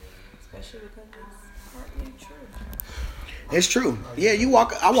Especially because it's partly true. It's true. Yeah, I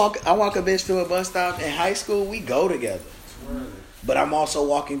walk a bitch to a bus stop in high school. We go together. But I'm also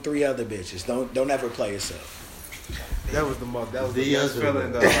walking 3 other bitches. Don't ever play yourself. That was the best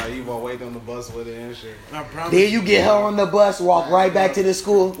feeling though. Like you were waiting on the bus with it and shit. Then you get her on the bus, walk right back to the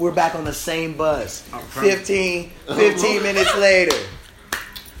school. We're back on the same bus. 15 minutes later.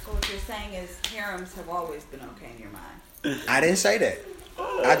 So what you're saying is harems have always been okay in your mind. I didn't say that.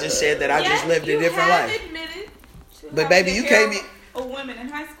 I just said that I just lived a different life. Admitted but baby, you can't be of women in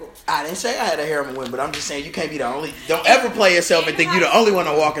high school. I didn't say I had a harem of women, but I'm just saying you can't be the only. Don't ever play yourself and think you're the only one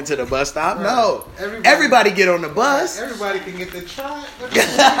to walk into the bus stop. Right. No, everybody get on the bus. Everybody can get the try. Get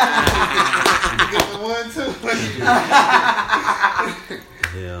the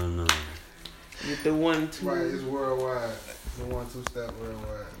 1-2. Hell no. Get the 1-2. Right, it's worldwide. The 1-2 step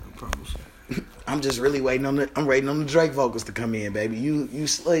worldwide. I'm just really waiting on the Drake vocals to come in, baby. You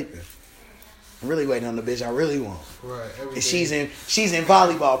sleeping? I'm really waiting on the bitch I really want. Right. And she's in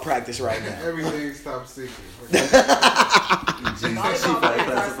volleyball practice right now. Everything's top secret.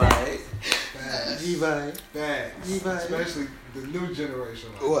 Bad. Especially the new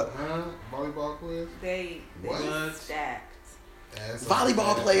generation. What? Huh? Volleyball players? They stacked.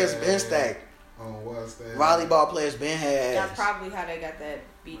 Volleyball players been stacked. Volleyball players been had. That's probably how they got that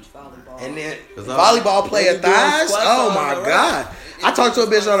beach volleyball. And then volleyball player thighs. Oh my god! I talked to a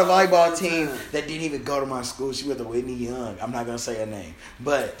bitch on a volleyball team that didn't even go to my school. She went to Whitney Young. I'm not gonna say her name,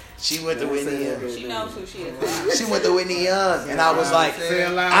 but she went to Whitney Young. She knows who she is. She went to Whitney Young, and I was like,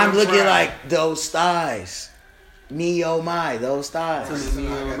 I'm looking like those thighs. Me oh my, those thighs. I got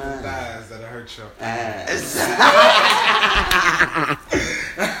the thighs that hurt your ass.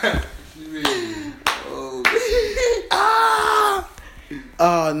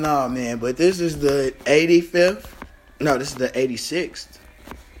 Oh no, man! But this is the 85th. No, this is the 86th.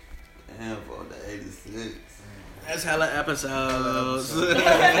 Damn, for the 86. That's hella episodes.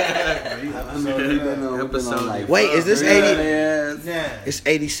 Wait, is this 80? Yeah. It's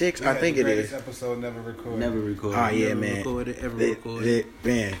 86. I think it is. Episode never recorded. Never recorded. Oh yeah, man. Recorded.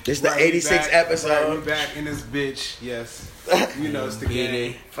 Man, this is the 86th episode. We're back in this bitch. Yes. You know it's the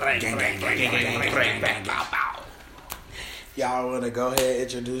game. Y'all want to go ahead and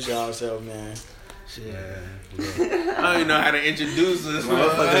introduce yourself, man? Shit. I don't even know how to introduce us.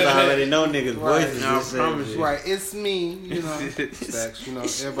 Motherfuckers already know niggas' voices. I promise you. Right, it's me. You know, Stacks. You know,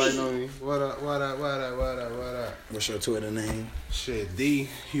 everybody know me. What up? What's your Twitter name? Shit, D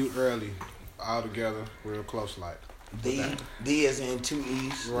Hugh Early. All together, real close like. D is in 2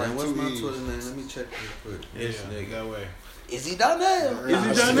 E's. Right, man, what's my Twitter name? Let me check real quick. Yes, nigga. That way. Is he done that?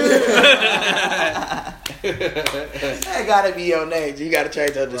 That gotta be your name. You gotta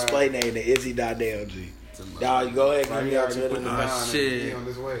change your display name to Izzy Donnell G. Y'all, you go ahead and give me your Twitter name. Oh, shit. On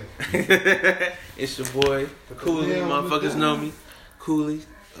this way. It's your boy, Cooley. Motherfuckers know me. Cooley.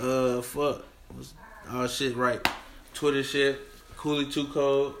 Fuck. Oh, shit, right. Twitter shit. Cooley 2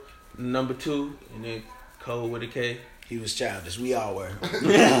 code. Number 2. And then code with a K. He was childish. We all were.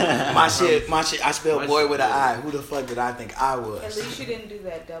 My shit. I spelled boy with an I. Who the fuck did I think I was? At least you didn't do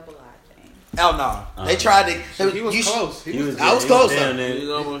that double I thing. Hell no. They tried to. He was close. I was close. He was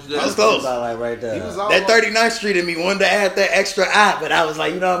almost there. I was close. About like right there. That 39th Street in me wanted to add that extra I, but I was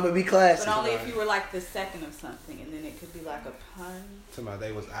like, you know, I'm gonna be classy. But only if you were like the second of something, and then it could be like a pun. Somebody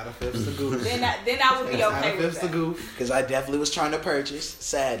they was out of fifths to goof. Then I would be okay with that. Because I definitely was trying to purchase.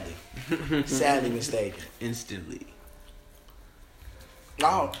 Sadly mistaken. Instantly.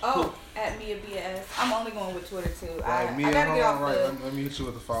 Oh, at Mia BS. I'm only going with Twitter too. Right, I gotta get off the let me hit you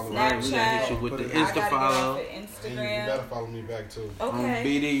with the follow. Snapchat. We gotta hit you with the I gotta Insta get follow. off the And Instagram. you better follow me back too. Okay.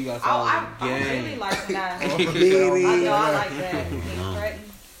 BD, you gotta follow the I gang. really like that. BD. I know I like that. Being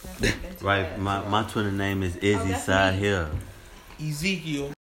threatened. Right, my Twitter name is Izzy Sahil.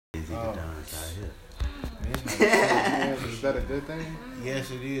 Ezekiel. Izzy Sahil. Is that a good thing?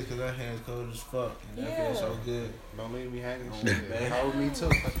 Yes, it is, because our hands cold as fuck. And that feels so good. Don't leave me hanging. Shit. Hold me too.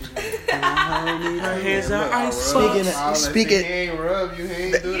 Our hands are ice. Speaking. He ain't rub you. He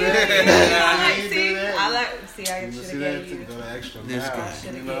ain't do Yeah. that. He ain't See, do that. I should See have that? gave you. Go the extra This mile.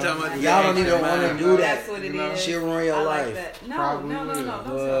 guy. Y'all don't even want to do that. That's what it is. She'll ruin your I like life. that. Probably No. will. Don't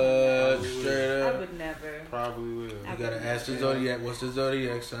tell me. Straight I up. would never. Probably will. You gotta ask the Zodiac. What's the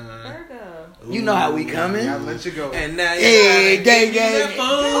Zodiac sign? Virgo. You know how we coming. I'll let you go. And now you Hey, gotta gang, give me gang. the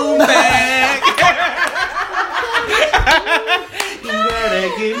phone back. You gotta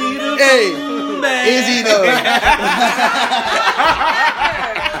give me the Hey, phone back. Izzy though.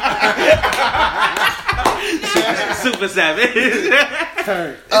 Super savage.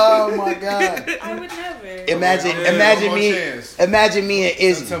 Oh my god. I would never. Imagine me and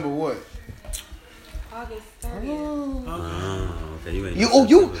Izzy. September what? August 30th. Oh,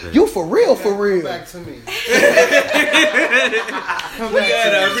 okay. You for real, for real. Come back to me.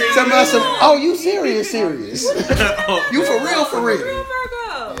 Tell me some. Oh, you serious? You for real, for real.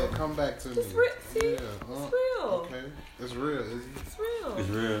 Virgo. Yeah, come back to me. It's real. See? Yeah, It's real. Okay, it's real. Is it? It's real. It's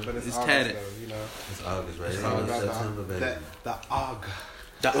real. But it's It's August, tatted. though, you know. It's August, right? It's all It's about September, baby. the Aug.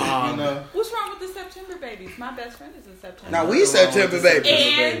 The You know. What's wrong with the September babies? My best friend is a September. Now we September baby.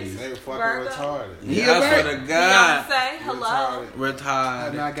 And They were fucking Virgo. retarded. Yeah, I swear to God. Beyonce, hello. Retarded.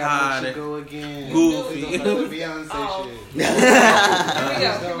 And I got Retarded. to go again. Goofy. It's like the Beyonce Oh. shit.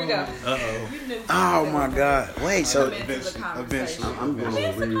 Here we go. Uh-oh. You knew. Oh my God! Wait, so I'm into the conversation. Eventually. I'm going to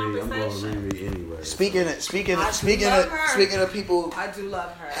It's a reread. I'm going to conversation. reread anyway. speaking of people I do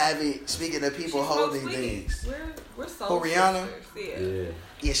love her. speaking of people She holding smokes weed. things. We're so Who, Rihanna? Yeah.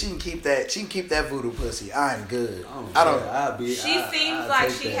 Yeah, she can keep that. She can keep that voodoo pussy. I'm good. Oh, I don't. She seems like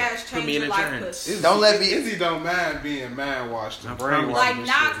she has Put me changed in her life insurance. pussy. Don't let me. Izzy don't mind being mind washed and I promise. brainwashed. Like and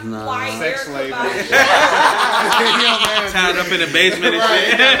not shit. Nah. quite Sex slave. Erica He Badu. don't mind Tied up in the basement and Right.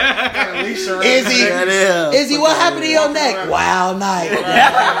 shit. Got a leash around his Izzy, neck. Izzy, what happened to your neck? Wild night.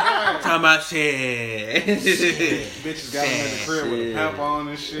 Talking about shit. Bitches got him in the crib with a pamper on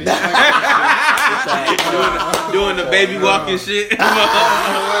and shit. doing the baby walking shit.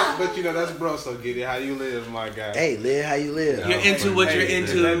 But you know, that's bro, so get it how you live, my guy. Hey, live how you live. You're into what you're That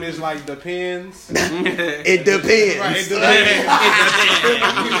into. bitch like depends. It depends. Right, it depends.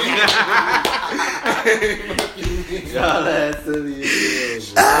 Y'all ass silly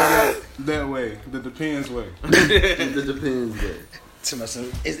as That way, the depends way. hell. It depends, but.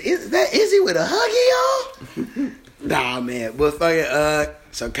 Is that Izzy with a huggy on? Nah, man. But fucking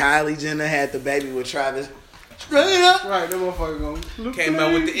so Kylie Jenner had the baby with Travis. Straight up. Right, that motherfucker gonna look Came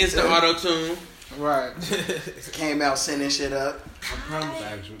out with the instant auto tune. Right. Came out sending shit up.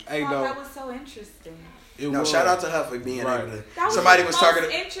 Hey, Oh, though. that was so interesting. No, shout out to her for being Right. able to. That was Somebody the was most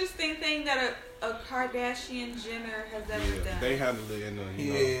talking. interesting thing that a Kardashian Jenner has ever done. They handled it in the,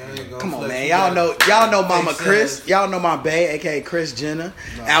 you know. Yeah, I ain't gonna Come on, flex. man. You Y'all gotta know Mama take Chris. sides. Y'all know my bae, aka Chris Jenner,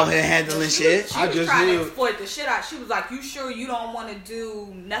 out here handling shit. She I was just trying knew- to exploit the shit out. She was like, "You sure you don't want to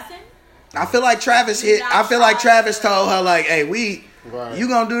do nothing?" I feel like Travis told her like, "Hey, Right. you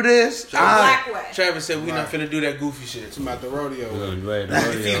gonna do this?" Black way. Travis said we not Right. finna do that goofy shit. It's about the rodeo way. Right,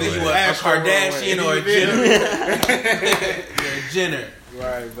 It's either you a Astro Kardashian or a way. Jenner. You're a Jenner.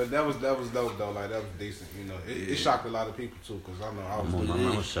 Right, but that was dope though. Like that was decent, you know. It shocked a lot of people too, cause I know I was. My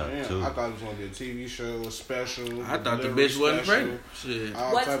mama was shocked Damn, too. I thought it was gonna be a TV show, a special. I thought the delivery bitch wasn't special, pregnant. Shit.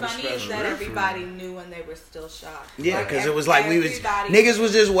 all What's type of funny is special. that everybody knew and they were still shocked. Yeah, Like, because it was like everybody- niggas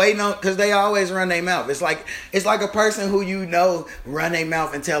was just waiting on, because they always run their mouth. It's like a person who you know run their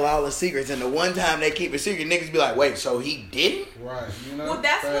mouth and tell all the secrets, and the one time they keep a secret, niggas be like, wait, so he didn't? Right, you know. Well,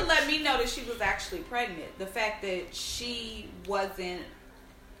 that's what Facts. let me know that she was actually pregnant. The fact that she wasn't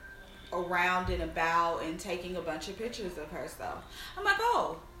around and about and taking a bunch of pictures of herself. I'm like,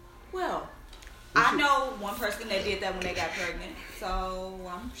 oh, well, I know one person that did that when they got pregnant, so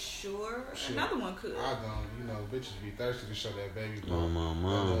I'm sure Shit. another one could. I don't, you know, bitches be thirsty to show that baby.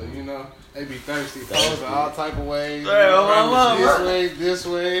 Mama. You know, they be thirsty. Posing all type of ways. Hey, mama. This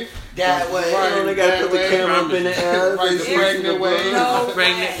way. That way. Right, They gotta put the that camera way. up in the air. Right, the There's pregnant way. no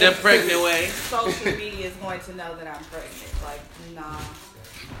Pregnant, way the pregnant way. social media is going to know that I'm pregnant. Like, nah.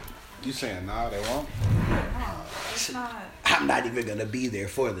 You saying nah, they won't? No, it's not. I'm not even gonna be there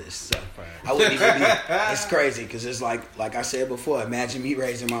for this. So I wouldn't even be. It's crazy because it's like I said before. Imagine me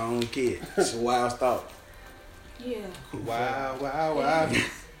raising my own kid. It's a wild thought. Yeah. Wow. It is.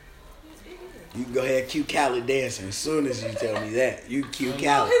 You can go ahead and cue Khaled dancing as soon as you tell me that. You can cue Oh,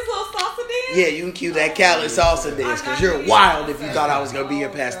 Khaled. his little salsa dance? Yeah, you can cue that Khaled salsa dance because you're wild if you thought I was gonna be here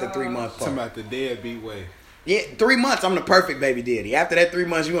past the 3-month Talking part. about the deadbeat way. Yeah, 3 months. I'm the perfect baby daddy. After that 3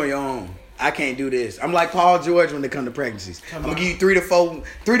 months, you on your own. I can't do this. I'm like Paul George when it comes to pregnancies. I'm gonna give you 3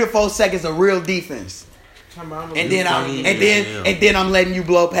 to 4 seconds of real defense, and then I'm letting you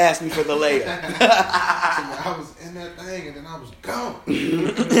blow past me for the layup. I was in that thing and then I was gone.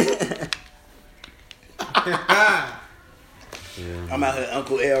 Yeah. I'm out here,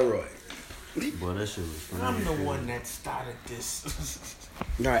 Uncle Elroy. Boy, that shit was funny. I'm the one that started this.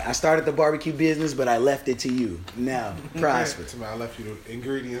 All right, I started the barbecue business, but I left it to you. Now, prosper. I left you the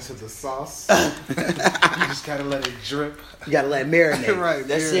ingredients of the sauce. You just gotta let it drip. You gotta let it marinate. Right,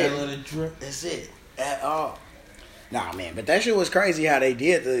 That's marinate. it. Let it drip. That's it. At all. Nah, man, but that shit was crazy how they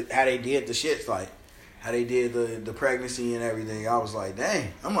did the shits, like how they did the pregnancy and everything. I was like,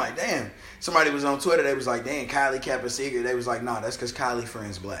 dang. I'm like, damn. Somebody was on Twitter. They was like, dang, Kylie kept a secret. They was like, nah, that's because Kylie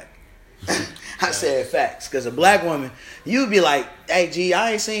friend's black. I said facts. Because a black woman, you'd be like, hey, G,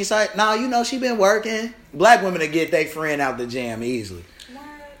 I ain't seen sight. No, you know, she been working. Black women to get their friend out the jam easily. What?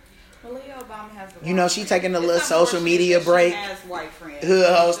 Malia Obama has the You know, she taking a It's little social unfortunate media that break. She has white friends. Hood It's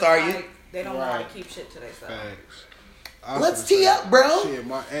host, just are you? like, they don't know how to keep shit to themselves. Facts. I was Let's gonna tee say, up, bro. Shit,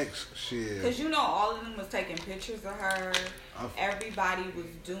 my ex, shit. Because you know, all of them was taking pictures of her. Everybody was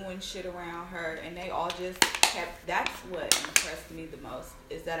doing shit around her, and they all just kept. That's what impressed me the most,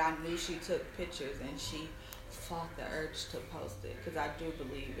 is that I knew she took pictures and she fought the urge to post it. Because I do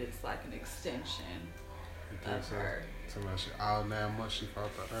believe it's like an extension of her. Somebody shit, all 9 months she fought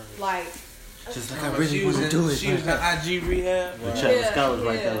the urge. Like, Just like But I really she was want to do it. She was in IG rehab. But Travis Yeah, Scott was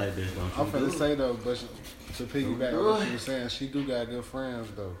right yeah. there like this, don't you? I'm finna say though, but to piggyback on what she was saying, she do got good friends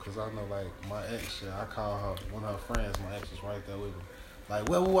though. Cause I know like my ex, shit, I call her one of her friends. My ex was right there with me. Like,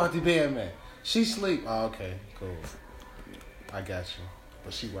 where we want the bed, man? She sleep. Oh, okay, cool. I got you.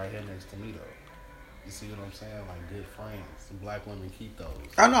 But she right here next to me though. You see what I'm saying? Like good friends. Some black women keep those.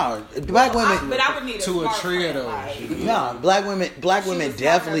 I know. Black women. but I would need a To a smart trio, friend, though. like, Nah, black women she was smart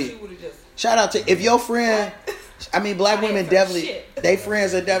definitely. enough, she would've just- Shout out to if your friend. I mean, black I women ain't some definitely. shit. They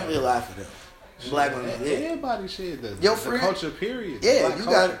friends are definitely lie for them. Black women, yeah. Everybody shit. The Your friend- culture, period. Yeah, Black you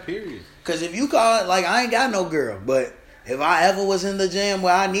culture, got- period. Cause if you call it, like, I ain't got no girl, but if I ever was in the gym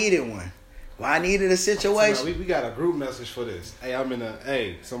where I needed one, where I needed a So situation, now, we got a group message for this. Hey, I'm in a.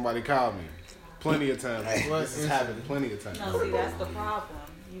 Hey, somebody called me. Plenty of times. This has happened plenty of times. No, see, that's the problem.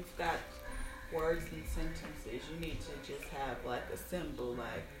 You've got words and sentences. You need to just have like a symbol,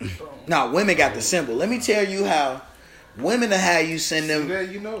 like boom. no, women got the symbol. Let me tell you how women will have you send them. Yeah,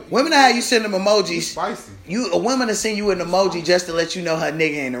 you know. Women will have you send them emojis. Spicy. A woman to send you an emoji just to let you know her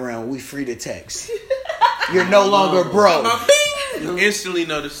nigga ain't around. We free to text. You're no longer bro. You instantly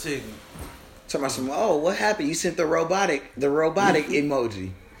know the signal. Talking about some, oh, what happened? You sent the robotic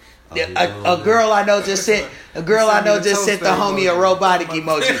emoji. Oh, A girl I know just sent the homie a robotic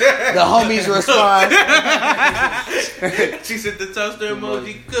emoji. The homies respond, She sent the toaster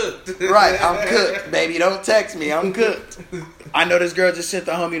emoji cooked. right, I'm cooked, baby. Don't text me, I'm cooked. I know this girl just sent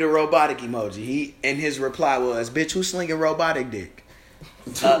the homie the robotic emoji. And his reply was, bitch, who's slinging robotic dick?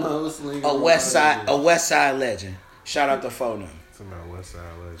 A West Side legend. Shout out to Phone. Somebody West Side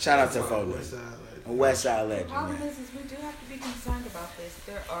Legend. Shout out to Phone. A West Side The legend. problem Man. is we do have to be concerned about this.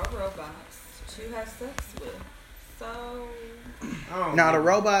 There are robots to have sex with. So Now the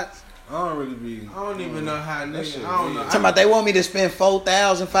robots. I don't really be. I don't even know how That nigga. shit I don't know. Talking about they want me to spend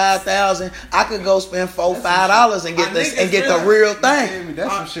 $4,000, $5,000. I could go spend $5 and get this and get the real thing.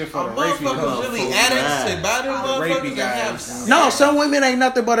 That's some shit for the Are rapey motherfuckers hoes. really addicts to buy them Rapey motherfuckers guys. and have No, some women ain't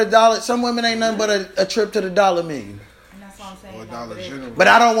nothing but $1. Some women ain't nothing but a trip to the $1 million. and that's what I'm saying. Or no, Dollar but it- General. But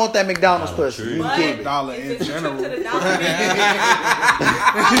I don't want that McDonald's pussy. Tree. You But can keep it. Dollar if in it's a trip general. to the dollar,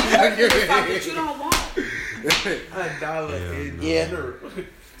 it's something you don't want. $1. Yeah.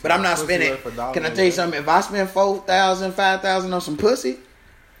 But I'm not Pussy spending. worth $1. Can I tell you something? If I spend $4,000, $5,000 on some pussy,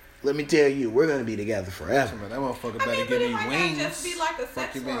 let me tell you, we're gonna be together forever. That motherfucker I better mean, give but it me might wings. not just be like a sex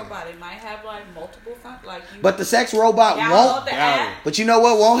Fuck you, man. robot. It might have like multiple functions. Like you But the sex robot download won't. the app. But you know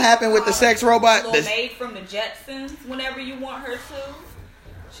what won't happen with the sex robot? Little The- maid from the Jetsons. Whenever you want her to,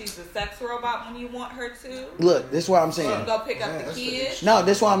 she's a sex robot when you want her to. Look, this is what I'm You saying. can go pick up the kids. No,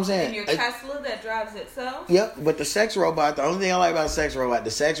 this is what I'm In saying. your Tesla that drives itself. Yep, but the sex robot, the only thing I like about the sex robot, the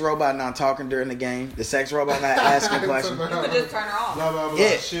sex robot not talking during the game, the sex robot not asking questions. You could just turn her off. Blah, blah, blah.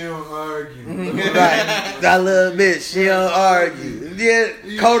 Yeah. She don't argue. Right. That little bitch, she don't argue. Yeah,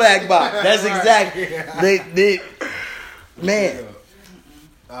 Kodak bot. That's exactly. Man,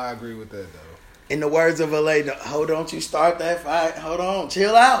 I agree with that though. in the words of a lady, hold on, you start that fight. Hold on,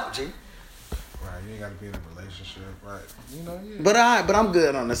 chill out, G. Right, you ain't gotta be in a relationship, right? You know, yeah. But I'm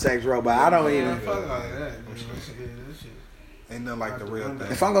good on the sex robot. I don't Yeah, even. fuck all that. That shit. Ain't nothing like the real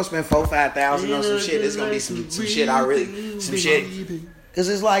thing. If I'm gonna spend $4,000-$5,000 on some shit, it's gonna be some shit I really some shit. Cause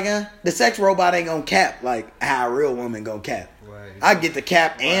it's like the sex robot ain't gonna cap like how a real woman gonna cap. Right. I get the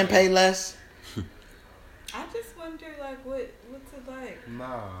cap and pay less. I just wonder, like, what's it like?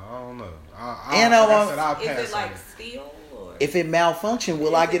 Nah, I don't know. And I want- said, I'll Is pass it like on steel or? If it malfunction,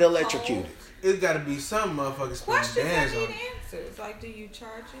 will I get electrocuted? It's gotta be some motherfuckers spending Questions I bands need on it. answers. Like, do you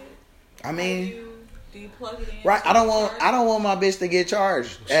charge it? I mean, do you plug it in? right? Do I don't you want charge my bitch to get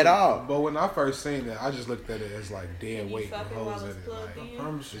charged at all. But when I first seen it, I just looked at it as like dead Can you weight with fuck it holes while in it's it. plugged Like, in? I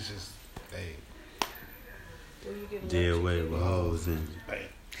promise it's just, hey. Will you get Dead weight electrocuted? with hoes in it.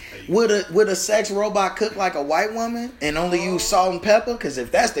 Would a sex robot cook like a white woman and only use salt and pepper? Because if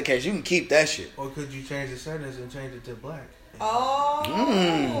that's the case, you can keep that shit. Or could you change the settings and change it to black? Oh.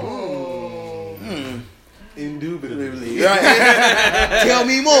 Indubitably. Right? Tell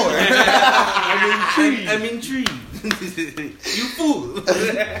me more. I'm intrigued. You fool.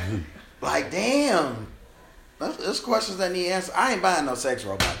 Like, damn. There's questions that need answers. I ain't buying no sex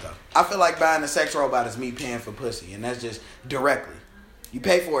robot, though. I feel like buying a sex robot is me paying for pussy, and that's just directly. You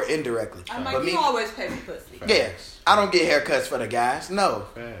pay for it indirectly. I'm like, but you always pay for pussy. Yeah. I don't get haircuts for the guys. No.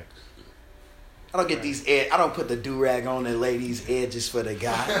 Facts. I don't get these I don't put the do-rag on the ladies' edges for the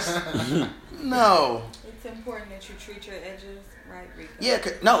guys. No. It's important that you treat your edges right, Rico. Yeah,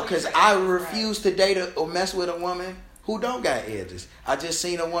 because I refuse to date or mess with a woman who don't got edges. I just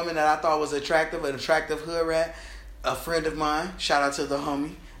seen a woman that I thought was attractive, an attractive hood rat, a friend of mine. Shout out to the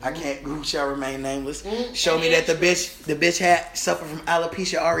homie. I can't. Who shall remain nameless? Show me that the bitch had suffered from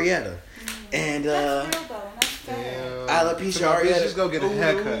alopecia areata, and That's real though. That's sad. alopecia Bitch, areata. just go get a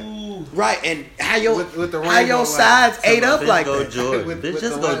haircut. Right, and how your With the how your rainbow sides line. ate up like go that. Jordan. Bitch,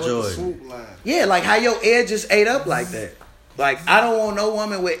 just go Jordan. Yeah, like how your edges ate up like that. Like, I don't want no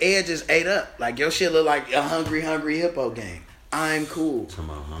woman with edges ate up. Like, your shit look like a hungry hippo game. I'm cool. Talking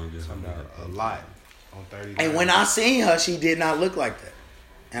about hungry. A lot on 30. And when I seen her, she did not look like that.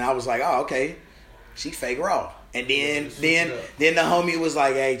 And I was like, oh, okay. She fake raw. And then the homie was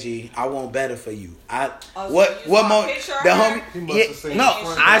like, hey, G, I want better for you. What more? The homie. He must have seen No,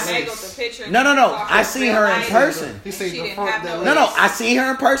 I seen her in person. He seen She the didn't front have that no- No, I seen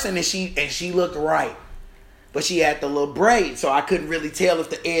her in person, and she looked right, but she had the little braid, so I couldn't really tell if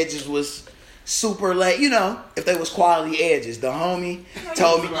the edges was super late. You know, if they was quality edges. The homie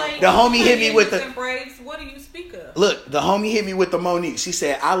told me. The homie hit me with the braids. What do you speak of? look. The homie hit me with the Monique. She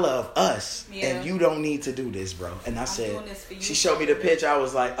said, "I love us, Yeah. and you don't need to do this, bro." And I said, doing this for you. she showed me the picture. I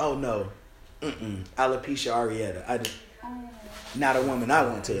was like, "Oh no, alopecia areata. Not a woman I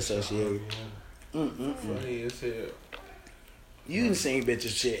want to associate with." Funny as hell. You done seen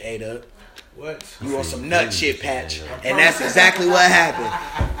bitches shit ate up. What? You on some nut shit patch, and that's exactly what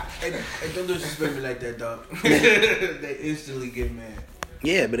happened. Hey, don't disrespect me like that, dog. They instantly get mad.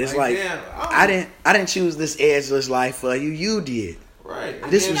 Yeah, but it's like damn, I didn't choose this edgeless life for you. You did. Right.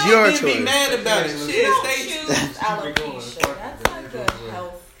 This And was then your don't choice. Be mad about it. You Shit, don't stay choose alopecia. That's like a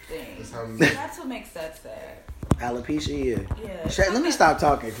health thing. That's how we- That's what makes that sad. Alopecia, yeah. Yeah. Straight, let me stop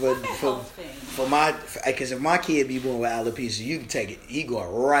talking for It's like a health thing. for my because if my kid be born with alopecia, you can take it. He going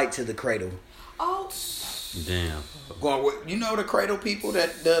right to the cradle. Oh, Damn. Going with, you know the cradle people,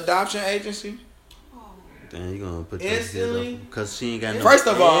 that the adoption agency. Damn, you gonna put that Instantly? because she ain't got no First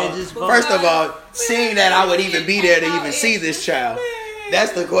of all, edges, bro. seeing that I would even be there to even see this child.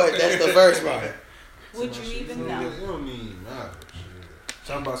 That's the first part. would you even know? You don't need knowledge.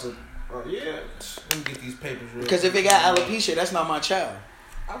 Talking about some. Oh yeah. Let me get these papers real. Because if it got alopecia, that's not my child.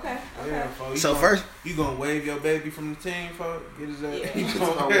 Okay. Yeah, folks. So first, You gonna wave your baby from the team, folks? Get his ass. Yeah. You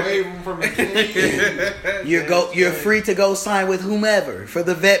I'll gonna wave him from the team. you're free to go sign with whomever for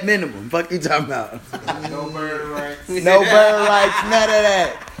the vet minimum. Fuck you talking about? No bird rights. No bird rights, none of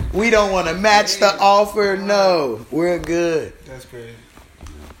that. We don't want to match the offer. No, we're good. That's crazy.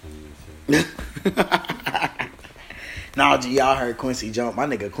 Nah, G, y'all heard Quincy Jones. My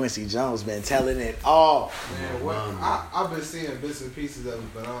nigga Quincy Jones been telling it all. Man, what? I've been seeing bits and pieces of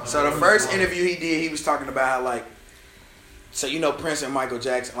it, but I don't So the first interview he did, he was talking about how, like, so you know Prince and Michael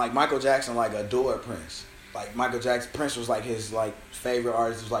Jackson, like Michael Jackson like adored Prince. Like Michael Jackson, Prince was like his like favorite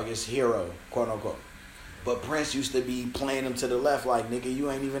artist, was like his hero, quote unquote. But Prince used to be playing him to the left, like, nigga,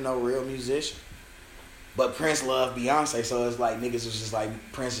 you ain't even no real musician. But Prince loved Beyonce, so it's like niggas was just like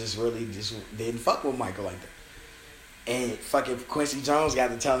Prince just really just didn't fuck with Michael like that. And fucking Quincy Jones got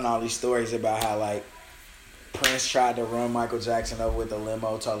to telling all these stories about how like Prince tried to run Michael Jackson over with a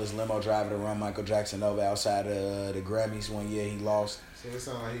limo, told his limo driver to run Michael Jackson over outside of the Grammys one year. He lost. So it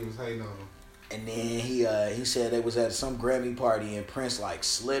sounded like he was hating on him. And then he said they was at some Grammy party and Prince like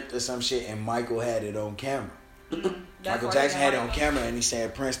slipped or some shit and Michael had it on camera. Michael Jackson had it on camera and he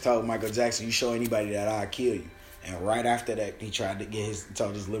said Prince told Michael Jackson, you show anybody that I'll kill you. And right after that, he tried to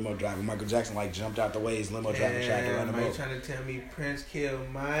told his limo driver. Michael Jackson like jumped out the way. His limo driver tried to run him Are you over. trying to tell me Prince killed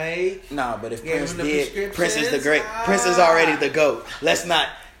Mike? Nah, but if Gave Prince him the did, Prince is the prescriptions? great. Prince is already the GOAT. Let's not.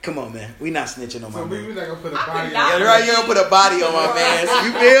 Come on, man. We not snitching on my So we're man. not gonna put a I body could on not- Yeah, right. You gonna put a body on my man.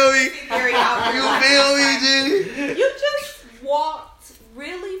 You feel me? Very out You there. feel me, G? You just walked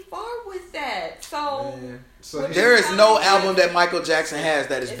really far with that. So So There is no album that Michael Jackson has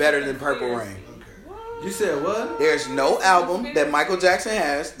that is better than Purple Rain. You said what? There's no album that Michael Jackson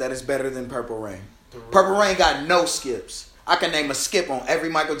has that is better than Purple Rain. Purple Rain got no skips. I can name a skip on every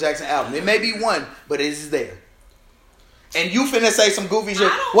Michael Jackson album. It may be one, but it is there. And you finna say some goofy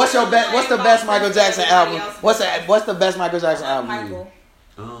shit. What's the best Michael Jackson album? What's the best Michael Jackson album? you Michael.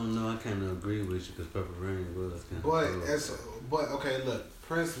 I don't know. I kind of agree with you because Purple Rain was kind of. But okay, look,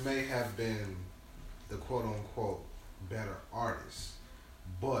 Prince may have been the quote unquote better artist,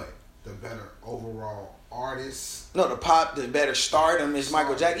 but the better overall artist. No, the better stardom is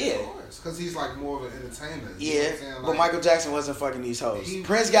Michael Jackson. Yeah. Because he's like more of an entertainer. Yeah, like, but Michael Jackson wasn't fucking these hoes.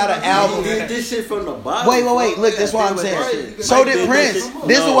 Prince got an album. He did this shit from the bottom. Wait. Look, that's what I'm saying. So did Prince.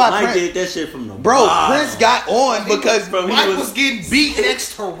 This is why Mike Prince did that shit from the bro, bottom. Prince got on because Mike was getting beat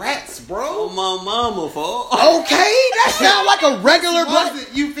next to rats, bro. Oh, my mama, for okay, that sound like a regular black.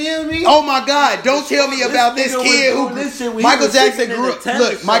 You feel me? Oh my God! Don't tell me about this kid who Michael Jackson grew up.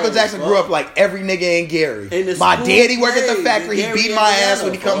 Look, Michael Jackson grew up like every nigga in Gary. My daddy worked at the factory. He beat my ass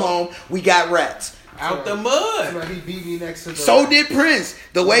when he come home. We got rats. Out the mud. He beat me next to the So did Prince.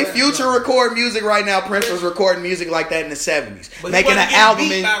 The way Future record music right now, Prince was recording music like that in the 70s. Making an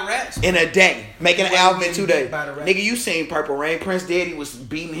album in a day. Making an album in 2 days. Nigga, you seen Purple Rain. Prince Daddy was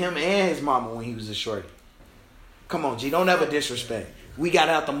beating him and his mama when he was a shorty. Come on, G. Don't ever disrespect. We got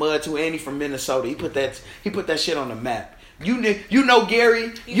out the mud too, and he from Minnesota. He put that shit on the map. You know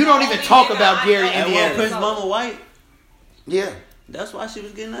Gary. You don't even talk about Gary, Indiana. Prince mama white. Yeah. That's why she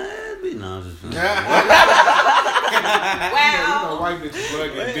was getting her ass beat. No, I'm just Wow. White bitches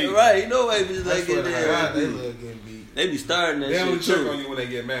love getting beat. Right, you know white bitches like getting their ass They beat. love getting beat. They be starting that They only shit check too. on you when they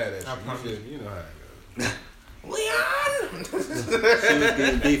get mad at you. You feel me? You know how it goes. Leon! She was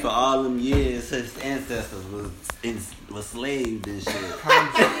getting beat for all them years. His ancestors was slaved and shit.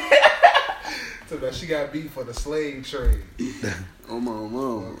 So that she got beat for the slave trade. Oh my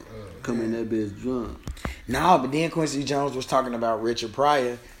mama. Come in that bitch drunk. Nah, but then Quincy Jones was talking about Richard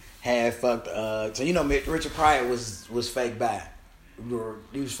Pryor had fucked. So you know, Richard Pryor was fake bi.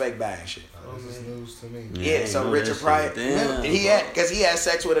 He was fake bi and shit. This is news to me. Yeah, so Richard Pryor, he had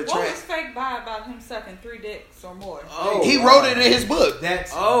sex with a What trans. was fake bi about him sucking 3 dicks or more? Oh, He wrote it in his book.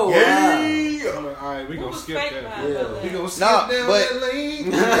 That's wow. All right, we gonna was skip fake that. bi about that? We gonna skip Nah, down but- that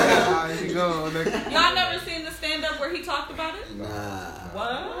lane. All right, you going, nigga. Y'all never seen the stand up where he talked about it? Nah.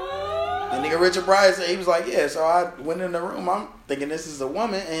 What? The nigga Richard Pryor said, he was like, yeah. So I went in the room. I'm thinking this is a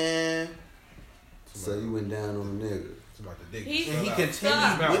woman, and So you went down on the nigga. It's about the dick. He- And he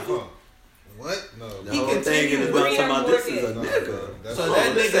Stop. continued with it. What? No. The He whole thing continued is with about talking about this is a No, nigga. that's So all.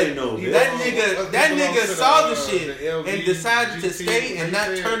 that this nigga, ain't no bitch. that nigga saw the the shit LV, and decided to GT, skate and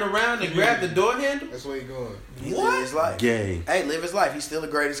not turn around and grab the door handle. That's where he going. he lived his life. Gay. Hey, live his life. He's still the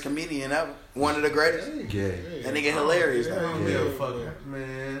greatest comedian ever. One of the greatest. Gay. That nigga hilarious. Yeah, though. I don't give a fuck,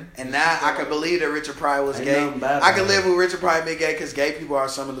 man. And now I can believe that Richard Pryor was Ain't gay. nothing bad I about can it. live with Richard Pryor being gay because gay people are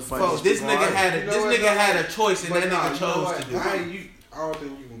some of the funniest. Folks, this people nigga on had You know what, had though? a choice and But that nah, nigga you know chose what? to do it. I don't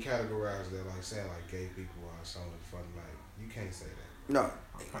think you can categorize that like saying like gay people are some of the fun. Like you can't say that. No,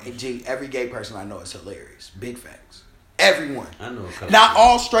 G, every gay person I know is hilarious. Big facts. Everyone. I know a couple. Not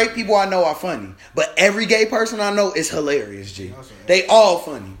all straight people I know are funny, but every gay person I know is hilarious. G, they all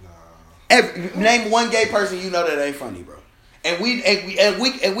funny. Name one gay person you know that ain't funny, bro. And we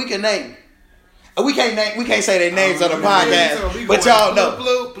can name. We can't say their names on the podcast, but y'all know.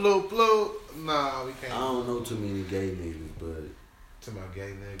 Bloop, bloop, bloop. Nah, we can't. I don't know too many gay niggas, but To my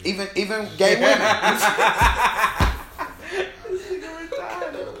gay nigga. Even gay women.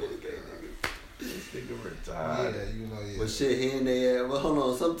 Yeah, you know, yeah. but shit, hearing their ass. Well, hold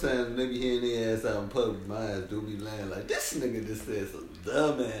on. Sometimes maybe hearing their ass out in public, my ass do be lying like this nigga just said some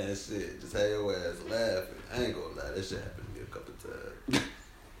dumb ass shit. Just had your ass laughing. I ain't gonna lie, that shit happened to me a couple times.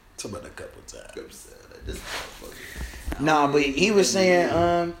 Talk about a couple times. Like, this motherfucker. Nah, but he was saying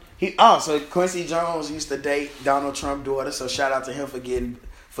so Quincy Jones used to date Donald Trump's daughter, so shout out to him for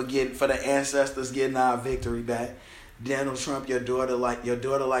the ancestors getting our victory back. Donald Trump, your daughter like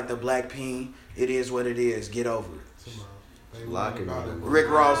the black peen. It is what it is. Get over it. Locking about on. it. Rick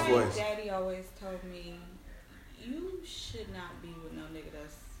Ross My voice. daddy always told me, you should not be with no nigga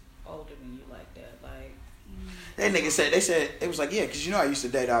that's older than you like that. Like, That nigga said it was like, yeah, because you know I used to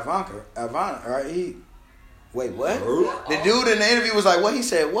date Ivana, right? Wait, what? The dude in the interview was like, what? He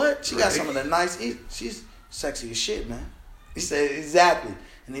said, what? She got some of the nice, she's sexy as shit, man. He said, exactly.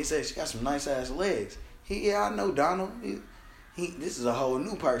 And he said, she got some nice ass legs. Yeah, I know Donald. This is a whole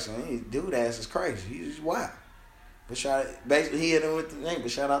new person. Dude ass is crazy. He's wild. But basically he hit him with the name,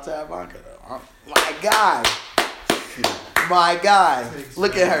 but shout out to Ivanka though. My guy.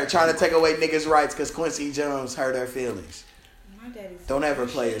 Look at her trying to take away niggas' rights because Quincy Jones hurt her feelings. my daddy said, Don't ever you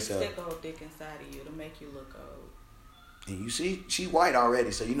play shouldn't yourself. Stick old dick inside of you to make you look old. And you see, she white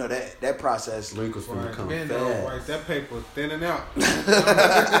already, so you know that process. Wrinkles from the come Right, fast. that paper thinning out.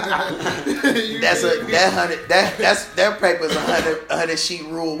 That paper's 100 sheet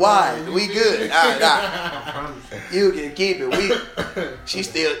rule wide. We good. Nah. You can keep it. She's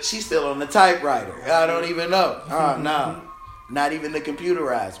still on the typewriter. I don't even know. No. Not even the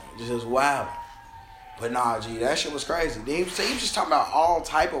computerized one. Just wild. But nah, G, that shit was crazy. Then he was just talking about all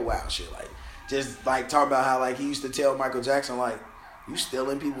type of wild shit. Like, just like talking about how like he used to tell Michael Jackson, like, you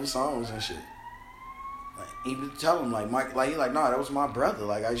stealing people's songs and shit. Like, he would tell him like Mike, like he like, nah, that was my brother.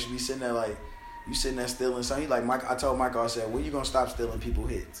 Like, I used to be sitting there like, you sitting there stealing something. He like, Mike, I told Michael, I said, when you gonna stop stealing people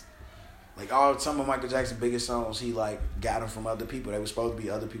hits? Like some of Michael Jackson's biggest songs, he like got them from other people. They were supposed to be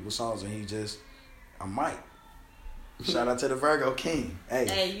other people's songs, and he just, I'm Mike. Shout out to the Virgo King.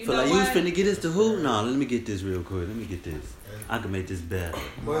 Hey, you feel know like what? you was finna get this to who? No, let me get this real quick. Let me get this. I can make this better.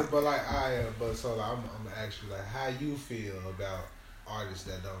 But like I'm gonna ask you like how you feel about artists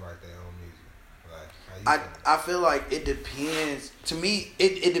that don't write their own music. Like how you I feel like it depends. To me,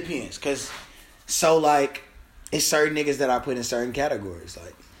 it depends. Cause so like it's certain niggas that I put in certain categories.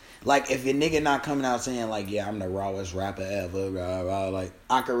 Like if your nigga not coming out saying like, yeah, I'm the rawest rapper ever, blah, blah, like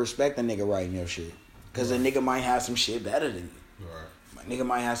I could respect a nigga writing your shit. Cause a nigga might have some shit better than you. Right. My nigga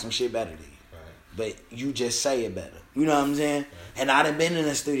might have some shit better than you. Right. But you just say it better. You know what I'm saying? Right. And I done been in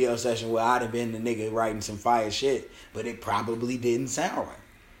a studio session where I done been the nigga writing some fire shit, but it probably didn't sound right.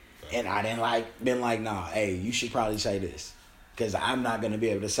 And I done been like, nah, hey, you should probably say this. Cause I'm not gonna be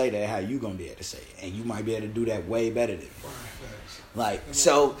able to say that how you gonna be able to say it. And you might be able to do that way better than me. Like,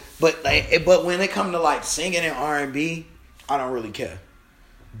 so, but when it come to like singing and R&B, I don't really care.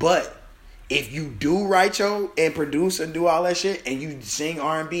 But if you do write and produce and do all that shit, and you sing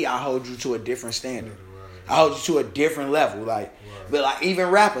R&B, I hold you to a different standard. I hold you to a different level. Like, but like even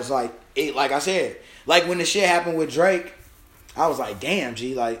rappers, like I said, like when the shit happened with Drake, I was like, damn,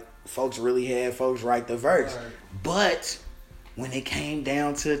 G, like folks really had folks write the verse. Right. But when it came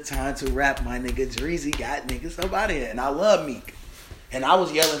down to time to rap, my nigga Dreezy got niggas up out of here, and I love Meek, and I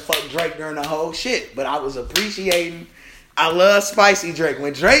was yelling fuck Drake during the whole shit, but I was appreciating. I love Spicy Drake.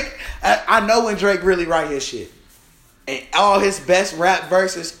 When Drake, I know when Drake really write his shit. And all his best rap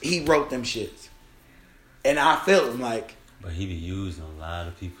verses, he wrote them shits. And I feel him like. But he be using a lot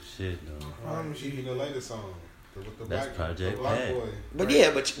of people's shit though. Even the latest song. With the That's black, Project the black Pat. boy. But right?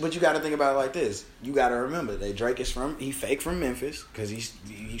 Yeah, but you got to think about it like this. You got to remember that Drake is he fake from Memphis because he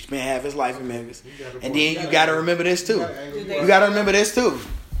spent half his life in Memphis. And then you got to remember this too. You got to remember this too.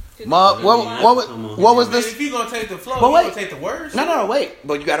 What was this? If you gonna take the flow, you gonna take the words. No, wait.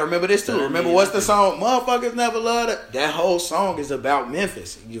 But you gotta remember this too. Remember what's the song? Motherfuckers Never Loved It. That whole song is about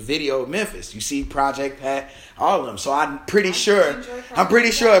Memphis. Your video of Memphis. You see Project Pat, all of them. So I'm pretty sure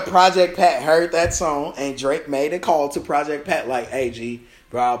Project Pat heard that song and Drake made a call to Project Pat like, hey G,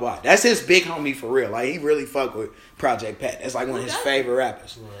 blah blah. That's his big homie for real. Like he really fuck with Project Pat. That's like one of his favorite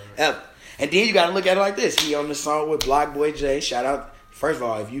rappers ever. And then you gotta look at it like this. He on the song with Block Boy J. Shout out. First of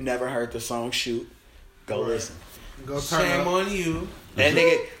all, if you never heard the song Shoot, go listen. Shame on you. That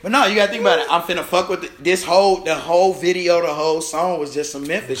nigga, but no, you gotta think about it. I'm finna fuck with the whole video, the whole song was just some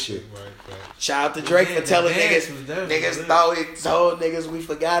Memphis shit. Right. Shout out to Drake for telling niggas thought he told niggas we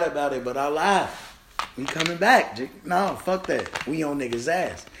forgot about it, but I lied. We coming back. No, fuck that. We on niggas'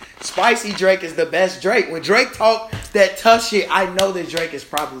 ass. Spicy Drake is the best Drake. When Drake talk that tough shit, I know that Drake is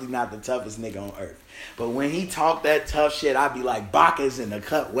probably not the toughest nigga on earth. But when he talk that tough shit, I be like, Baca's in the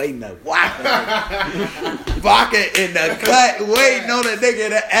cut waiting to whack him. Baca in the cut waiting on the nigga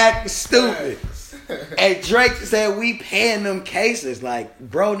to act stupid. And Drake said we paying them cases. Like,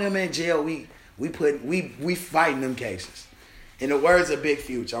 bro, them in jail, we fighting them cases. In the words of Big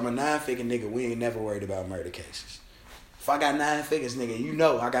Future, I'm a 9-figure nigga. We ain't never worried about murder cases. If I got 9 figures, nigga, you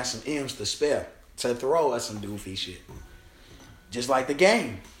know I got some M's to spare to throw at some doofy shit. Just like the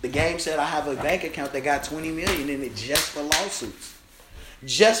game. The game said I have a bank account that got $20 million in it just for lawsuits.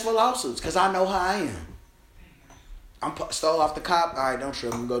 Just for lawsuits, because I know how I am. I'm stole off the cop. All right, don't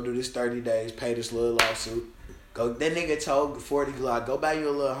trip. I'm going to go do this 30 days, pay this little lawsuit. That nigga told 40 Glock, go buy you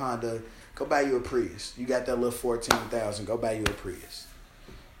a little Honda. Go buy you a Prius. You got that little 14,000. Go buy you a Prius.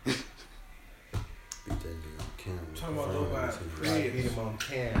 Talking about go buy a Prius. Beat him on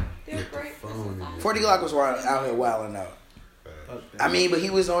cam. 40 Glock was out here wilding out. I mean, but he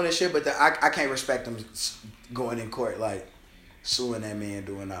was on this shit, but I can't respect him going in court, like, suing that man,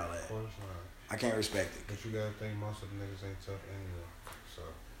 doing all that. Of course not. I can't respect it. But you gotta think most of the niggas ain't tough anyway, so.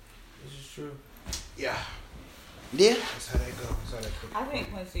 This is true. Yeah. Yeah. That's how they go. I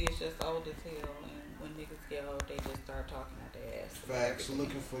think Quincy is just old as hell. when niggas get old, they just start talking out their ass. Facts.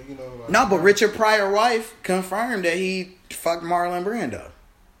 Looking for, like... No, but Richard Pryor wife confirmed that he fucked Marlon Brando.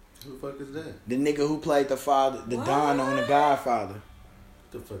 Who the fuck is that? The nigga who played the father, the Don on The Godfather.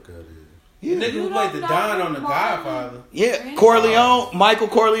 Get the fuck out of here. The nigga who played the Don on The Godfather. Yeah, Corleone, Michael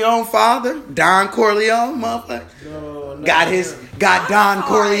Corleone father, Don Corleone, motherfucker. No, Got Don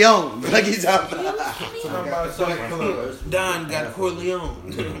Corleone. Like he's talking about. Don got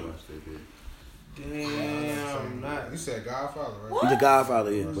Corleone. Damn, you said Godfather, right? The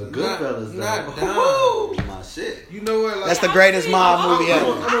Godfather, yeah. But Goodfellas, not though. My shit. You know what? Like, That's the greatest mob movie I'm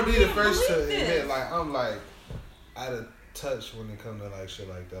ever. gonna be the first to admit, like, I'm like out of touch when it comes to like shit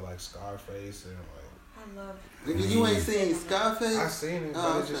like that, like Scarface and like. I love Nigga, you ain't seen Scarface? I seen it, but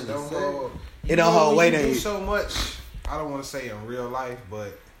Oh, it just don't hold. It don't hold weight in you. you. So much. I don't want to say in real life,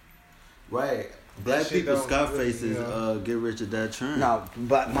 but Right. Black shit people don't Scarface really, is Get Rich or Die Trying. No,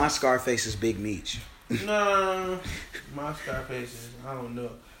 but my Scarface is Big Meech. No, my Scarface is, I don't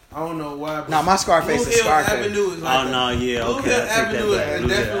know why. No, my Scarface Blue is Hill Scarface. Avenue is like Oh no, yeah, Blue okay. Hill I take Avenue that back. is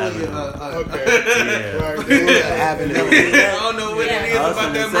Blue Hill definitely Avenue. okay. Avenue. I don't know what it is I was about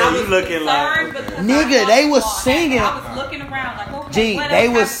gonna that say, movie. you looking like Nigga, they was singing. I was looking around like, okay, Gee, what they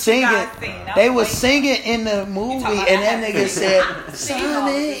else was haven't you guys singing. seen? I They was waiting. singing in the movie, talking about and that I nigga said, seen all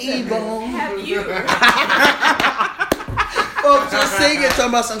 "Simon this. Ebone." Have you? Folks just singing, talking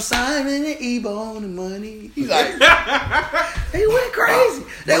about some Simon and Ebone and money. He's like, they went crazy.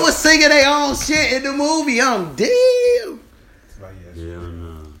 They was singing their own shit in the movie. I'm damn. Like, yes. Yeah,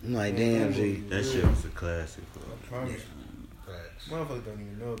 no. I'm like, damn, G. That shit was a classic, bro. Promise. Facts. Motherfuckers don't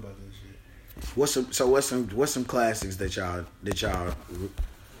even know about this shit. What's some classics that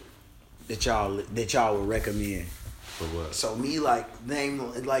y'all would recommend? For what? So me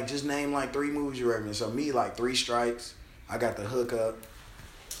just name like 3 movies you recommend. So me like 3 Strikes. I got The Hookup.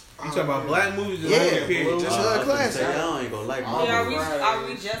 You talking about black movies? Yeah, period. just I hood was gonna classics. say, y'all ain't gonna like my All Yeah, the are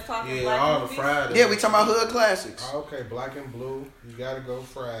we just talking Yeah, black all the movies? Fridays. Yeah, we talking about hood classics. Okay, Black and Blue. You gotta go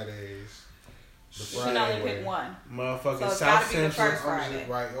Fridays. The You can Friday only way. pick one. Motherfucking So it's South gotta be the Central. first Friday.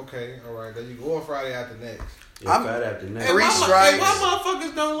 Right, okay, alright. Then you go on Friday after next. Yeah, I'm- Friday after next. 3 Why Strikes.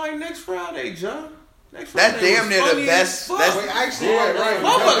 motherfuckers don't like next Friday, John? Next Friday That's damn was near the funny best- as fuck. that's- Wait, actually, Yeah, right.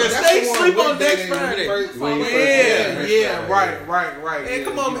 motherfuckers That's stay the one sleep on weekday next they- Friday. Yeah, right. Hey, Yeah,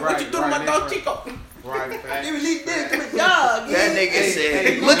 come on, man. right, What you doing, my right, dog right. Chico? Right, facts. That nigga Hey, said,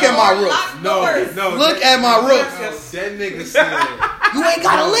 hey, "Look no, at my roof. No. Look at my roof. That nigga said, You ain't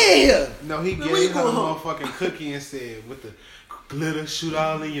gotta live here." no, he gave her a motherfucking cookie and said, with the glitter shoot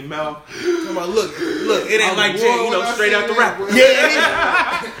all in your mouth. Come on, look, it ain't like jail, you know, straight out the rapper.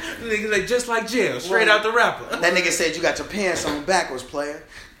 Yeah. Niggas like just like jail, straight out the rapper. That nigga said you got your pants on backwards, player.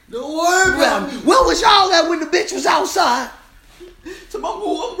 Don't worry about me. Where was y'all at when the bitch was outside? Tomorrow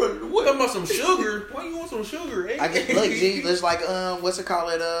I'm running away. Talking about some sugar. Why you want some sugar? Eh? I get look, G. It's like what's it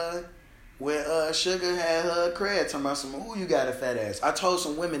called when Sugar had her cred talking about some. Ooh, you got a fat ass. I told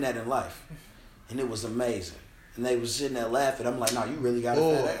some women that in life, and it was amazing. And they was sitting there laughing. I'm like, no, you really got a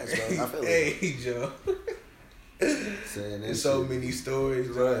fat ass, bro. I feel it. Hey, Joe. Saying that There's so shit. many stories.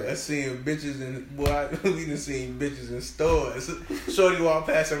 Right. I seen bitches in we done seen bitches in stores. Shorty walk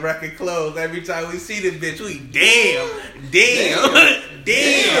past a record closed. Every time we see this bitch, we damn.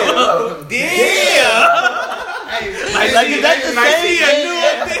 Like that's the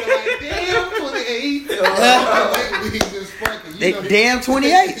same. They damn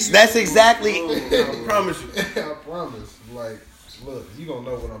 28s. That's exactly. I promise you. I promise. Like, look, you gonna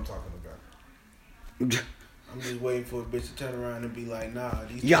know what I'm talking about. I'm just waiting for a bitch to turn around and be like, nah,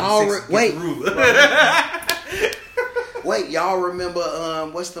 these Y'all 26 get wait. the rule. Wait, y'all remember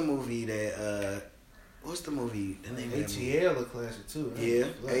what's the movie that what's the movie? The name of that movie? ATL a classic too. Huh? Yeah,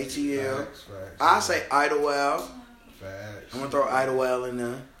 ATL. Facts. I say Idlewild. Facts. I'm gonna throw Idlewild in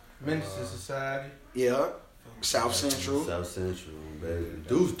there. Menace to Society. Yeah. South Central. South Central, baby.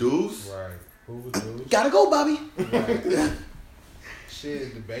 Deuce. Right. Who was those? Gotta go, Bobby. Right.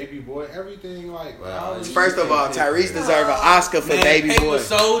 Shit, the Baby Boy, everything like. Wow. all First of all, Tyrese deserve an Oscar for Man, Baby Paper Boy.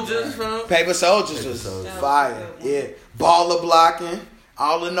 Soldiers from. Paper Soldiers Paper was Soldiers. fire. Yeah. Baller Blocking.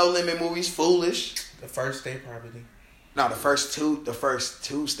 All the No Limit movies, Foolish. The first state property. No, the first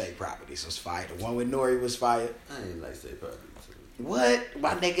two state properties was fire. The one with Nori was fire. I ain't like say probably. What?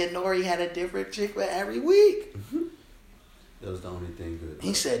 My nigga Nori had a different chick for every week. That was the only thing good.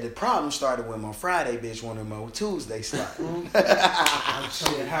 He said the problem started when my Friday bitch wanted my Tuesday slot.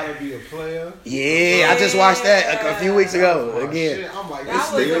 Shit, How to Be a Player. Yeah, I just watched that a few weeks ago Oh, again. shit, I'm like, That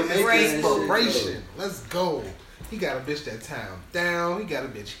this was nigga a make great inspiration. Let's go. He got a bitch that town down. He got a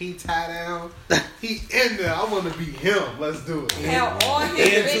bitch he tie down. He in there. I want to be him. Let's do it. Hell, all his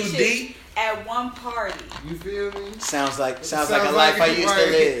In too bitches. deep. at one party. You feel me? Sounds like a life I used to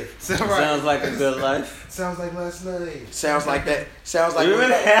live. Sounds like a good life. Sounds like last night. Sounds like that. Sounds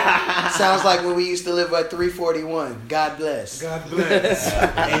like when we used to live at 341. God bless. God bless.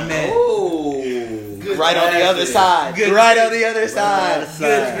 Amen. Ooh. Right on the other side. Right on the other side.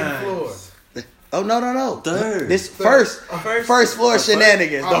 Floor. Oh no. Third. This first floor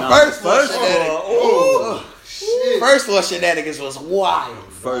shenanigans. The first floor shenanigans. Oh, shit. First floor shenanigans was wild.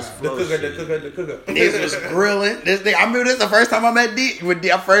 First floor. The cooker. Niggas was grilling. I remember this the first time I met D.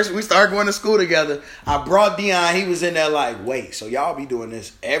 We started going to school together. I brought Dion. He was in there like, wait, so y'all be doing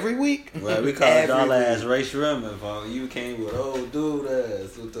this every week? Well, we called y'all week. ass Ray Sherman. You came with old dude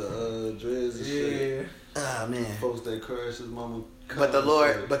ass with the dreads and shit. Oh man. Folks that crushed his mama. But the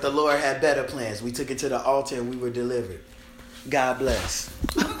Lord had better plans. We took it to the altar and we were delivered. God bless.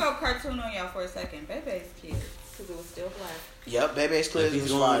 I'm gonna go cartoon on y'all for a second. Bebe's Kids, because it was still black. Yep, Bebe's Kids was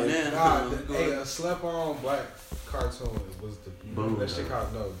going fire. Nah, a slept-on black cartoon was the that shit called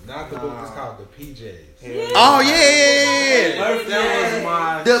not the book. It's called the PJs. Oh yeah. That was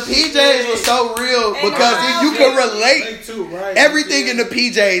my. The PJs was so real because you could relate. Too, right? Everything in the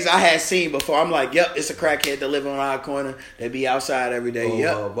PJs I had seen before. I'm like, yep, it's a crackhead that live on our corner. They be outside every day.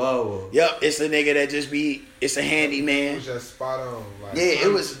 Yep, it's a nigga that just be. It's a It handyman. was just spot on. Like, Yeah,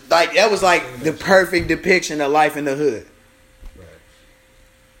 it was like that was like the perfect depiction of life in the hood. Right.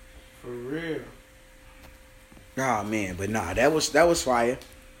 For real. Oh man, but nah, that was fire.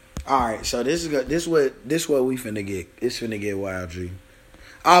 All right, so this is what we finna get. It's finna get wild, G.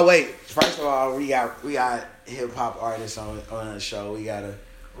 Oh wait, first of all, we got hip hop artists on the show. We got a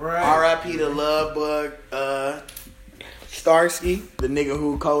R.I.P. to Love Bug, Starsky, the nigga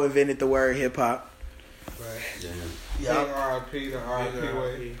who co-invented the word hip hop. Right. Yeah. R.I.P. the R.I.P.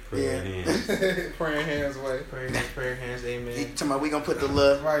 way. Yeah. Praying hands way. Prayer hands, amen. He talking about we gonna put the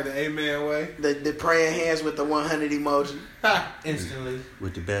love, Right, the amen way. the praying hands with the 100 emoji. Instantly.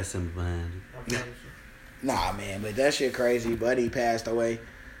 With the best in behind it. Nah, man, but that shit crazy. Buddy passed away,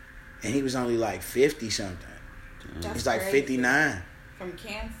 and he was only like 50 something. That's He's like crazy. 59. From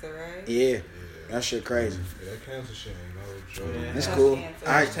cancer, right? Yeah, that shit crazy. Yeah, that cancer shit ain't no joke. Yeah. That's That's cool. cancer.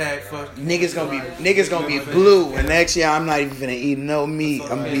 All right, Hashtag fuck. niggas gonna be blue, and next year I'm not even finna eat no meat.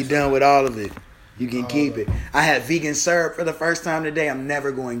 I'm gonna be done with all of it. You can keep it. I had vegan syrup for the first time today. I'm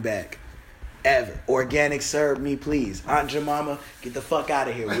never going back. Ever. Organic syrup, me please. Aunt Jemima, get the fuck out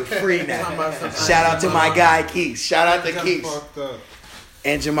of here. We're free now. Shout out to my guy Keith. Shout out to Keith. Fucked up.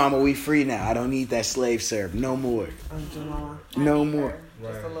 Aunt Jemima, we free now. I don't need that slave syrup. No more. No more.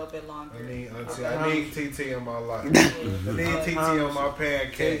 Just Right. a little bit longer. I need TT in my life. I need TT on my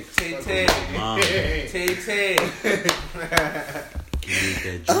pancakes. Tay. You need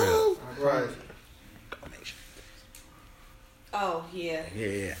that drip. Right. Oh, yeah.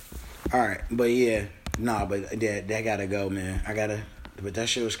 Yeah. All right, but yeah, nah, but that gotta go, man. But that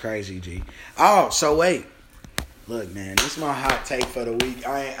shit was crazy, G. Oh, so wait, look, man, this is my hot take for the week.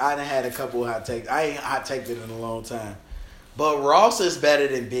 I done had a couple of hot takes. I ain't hot taked it in a long time. But Ross is better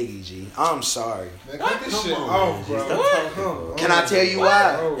than Biggie, G. I'm sorry. Man, cut this shit on, off, man. bro. Can I tell you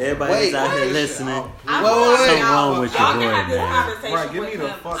why? Everybody's out here listening. I'm Wait, going something out. wrong with Y'all your can boy, have man. this conversation Right, give me with the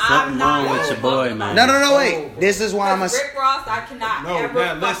him. fuck- I'm Something not wrong with your boy, man. No, wait. This is why I'm a. Rick Ross, I cannot No, ever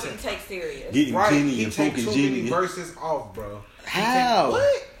man, fucking listen. take serious. Getting Right, Genie he and take poking too many Genie. verses off, bro. How?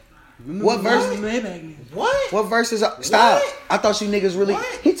 What? What verse? What? What verses? Stop. What? I thought you niggas really.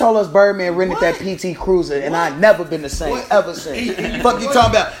 What? He told us Birdman rented What? that PT Cruiser, and I never been the same What? ever since. Fuck you talking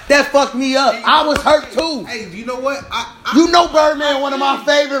about? That fucked me up. I was hurt too. Hey, you know what? You know Birdman, one of my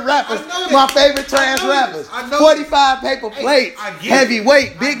favorite rappers, I know that. my favorite trans I know rappers. this. I know 45 paper plates, I get it.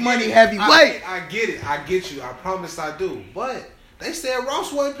 heavyweight, big I money, get it. heavyweight. I get it. I get you. I promise I do. But they said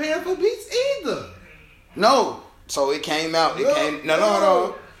Ross wasn't paying for beats either. No, so it came out. It No, came. no, No.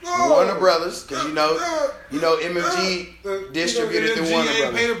 no. Warner Brothers, because you know MFG distributed through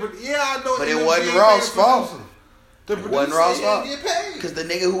Warner Brothers. Yeah, I know. But it MFG wasn't ain't Ross' paid the fault. producer. The It wasn't producer Ross' ain't fault. get paid. Because the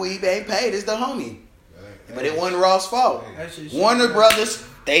nigga who he ain't paid is the homie. But it wasn't Ross' fault. That shit Warner shit. Brothers,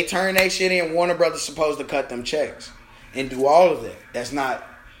 they turned that shit in. Warner Brothers supposed to cut them checks and do all of that. That's not.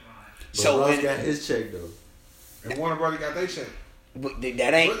 So So Ross when got his check though. And Warner Brother got their check. but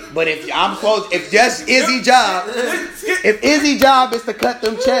that ain't. But if I'm supposed, if that's Izzy job, if Izzy job is to cut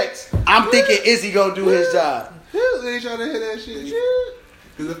them checks, I'm thinking Izzy gonna do his job. They ain't trying to hear that shit.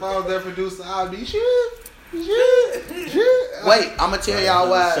 Because if I was their producer, I'd be shit. Wait, I'm gonna tell y'all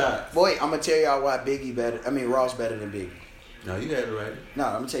why. Shot. Boy, I'm gonna tell y'all why Biggie better. I mean Ross better than Biggie. No, you had it right. No,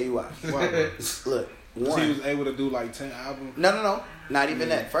 I'm gonna tell you why. Look, He one. was able to do like 10 albums. No, not even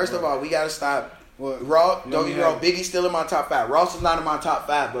that. First of all, we gotta stop Ross, don't get me wrong, Biggie's still in my top 5. Ross is not in my top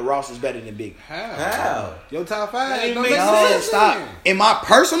 5, but Ross is better than Biggie. How? Your top 5? No, stop. In my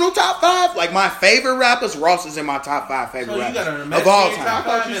personal top 5, like my favorite rappers, Ross is in my top 5 favorite rappers of all time. I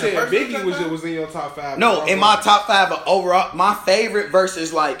thought you said Biggie was in your top 5. No, in my top 5 of overall, my favorite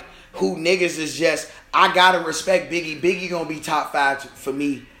versus like who niggas is just, I gotta respect Biggie. Biggie gonna be top 5 for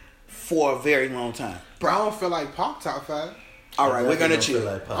me for a very long time. Bro, I don't feel like Pop top 5. All right, we're gonna chill.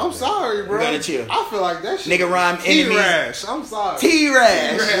 I'm sorry, bro. We're gonna chill. I feel like that shit. Nigga rhyme enemies. T-Rash. I'm sorry.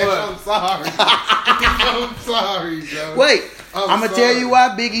 T-Rash. I'm sorry. I'm sorry, Joe. Wait, I'm gonna tell you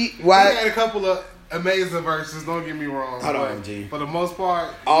why Biggie. Why? He had a couple of amazing verses. Don't get me wrong. Hold on, G. For the most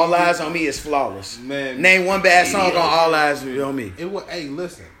part, All Eyes on Me is flawless. Man, Name one bad song on All Eyes on Me. it was. Hey,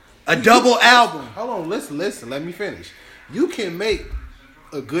 listen. A double album. Hold on, listen. Let me finish. You can make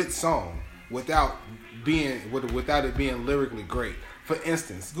a good song without it being lyrically great. For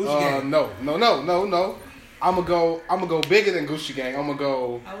instance, no. I'm gonna go bigger than Gucci Gang. I'm gonna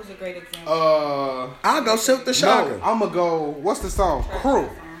go. That was a great example. I'll go Silk the Shocker. No, I'm gonna go. What's the song? Crew.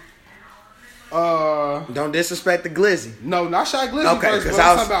 Don't disrespect the Glizzy. No, not Shy Glizzy Okay, verse, 'cause but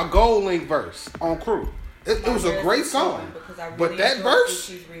I I'm was- talking about Gold Link verse on Crew. It was a great song, but that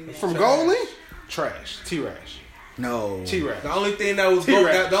verse from Gold Link, trash. T-Rash. No. T-Rash. The only thing that was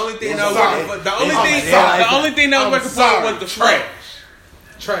T-Rash. the only thing I'm that was sorry. working for the only thing sorry. the only thing that was I'm working for sorry. it was the trash.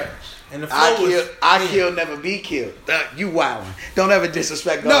 Trash. And the flow was I kill, never be killed. You wildin'. Don't ever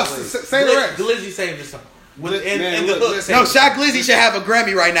disrespect No, God. say the rest. Glizzy saved the song. Man, In the look, hook. listen. No, Shy Glizzy should have a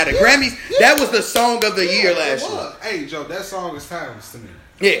Grammy right now. The Grammys, that was the song of the year last year. Hey, Joe, that song is timeless to me.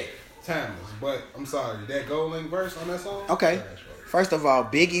 Yeah. Timeless. But I'm sorry, that Gold Link verse on that song? Okay. Trash, bro. First of all,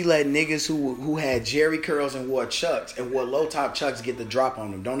 Biggie let niggas who had Jerry curls and wore Chucks and wore low top Chucks get the drop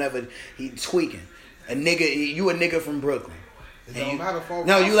on them. Don't ever, he tweaking. You a nigga from Brooklyn. It don't matter, folks.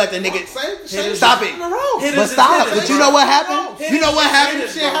 No, you let the nigga Same stop it. But stop. But you know what happened? You know what happened?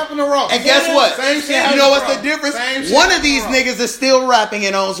 Same shit happened to Ross. And guess what? Same shit You happened know to what's Ross. the difference? Same shit One of happened these to Ross. niggas is still rapping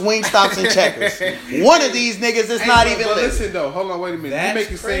and owns Wingstops and Checkers. One of these niggas is not even But living. listen though, hold on, wait a minute. That's You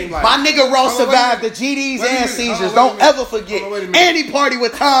make it crazy. seem like My nigga Ross Hold on, wait a survived the minute. GDs Wait a and minute. seizures. Hold on, Don't wait a minute. ever forget. Hold on, wait a minute. And he party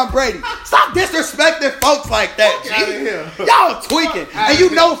with Tom Brady. Stop disrespecting folks like that, Fuck outta G. here. Y'all tweaking. And you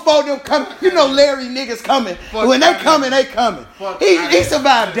know for them coming. You know Larry niggas coming. Fuck When they outta coming, here. they coming. Fuck He outta here.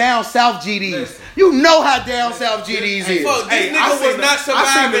 survived down South GDs. Listen. You know how down South GDs is. Fuck, this Hey, I nigga seen was the- not I seen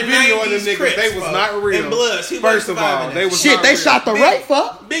surviving the video of them 90s niggas. Crips, They was fuck. not real. And Bloods. He First of all, surviving they that. was Shit, not they real. shot the rape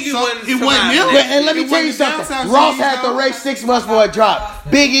up. Biggie So, wasn't it wasn't surviving him. that. And let me It tell you wasn't down something. South Ross GDs, had the though. race 6 months before it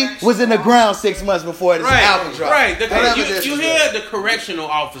dropped. Biggie was in the ground 6 months before this album dropped. Right. Whatever You this is. hear the correctional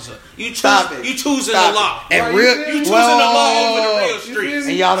officer. You Stop it. choosing Stop the law. it. And Right, real, you You choosing the law over the real You streets.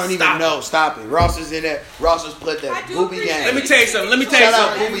 and y'all don't even Stop know. Stop it. Ross is in there. Ross has put I that do booby appreciate gang. Let me tell you something. Let me tell you Shout out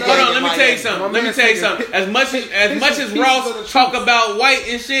something. Booby Hold Gang on. Let in me tell you Miami. something. My Let me man tell you said something. As much piece as of Ross the talk truth. about white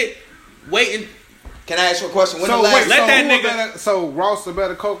and shit, waiting. Can I ask you a question? When So the last wait, Let so that who nigga- better- So Ross a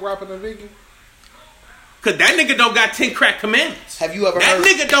better coke rapper than Biggie? Cause that nigga don't got 10 crack commandments. have you ever That heard?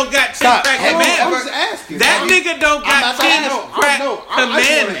 nigga don't got 10 Stop. crack Have you I'm commandments. just asking. That nigga don't got not 10 asking. crack I just want to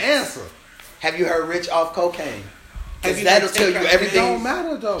commandments. answer. Have you heard Rich off cocaine? Because you that'll heard tell you Crack It everything. don't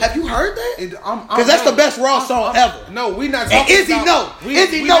matter though. Have you heard that? Because Because that's the best Ross song ever. No, we not And talking Izzy about. know.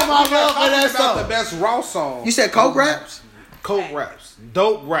 Izzy know my love for that about song. the best Ross song. You said coke raps? Coke raps,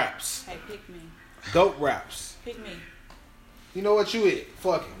 dope raps, Hey, pick me. dope raps. Pick me. You know what you is?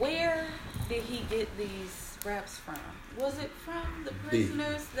 Fuck it. Where did he get these raps from? Was it from the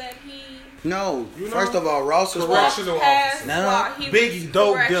prisoners that he No. You know? First of all, Ross was Correctional passed officer. No. while he Biggie, was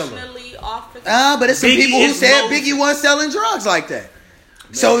dope dealer. correctionally officer? but it's some Biggie people who is said Moses. Biggie wasn't selling drugs like that.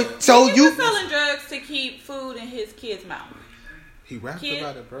 So He was you selling drugs to keep food in his kids' mouth. He rapped Kid.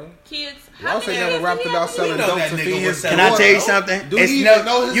 about it, bro. Kids, how Ross many ain't never kids rapped did he about have to selling know dope that to nigga feed was his selling Can I tell you daughter. something? Do It's you no, even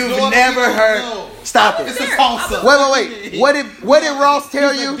know his you've daughter? never You heard. don't know. Stop it. It's Wait, a toss-up. wait. What did Ross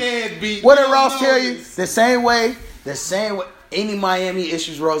tell He's a you? deadbeat. What You did don't Ross know tell you? this. The same way. Any Miami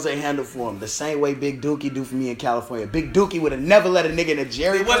issues Rose handled for him. The same way Big Dookie do for me in California. Big Dookie would have never let a nigga in a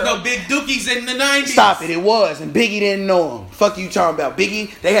Jerry. There was curl. no big dookies in the 90s. Stop it. It was. And Biggie didn't know him. Fuck you talking about.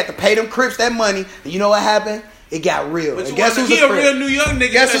 Biggie, they had to pay them Crips that money. And you know what happened? It got real. But And you guess want who's he a a real Crip? New York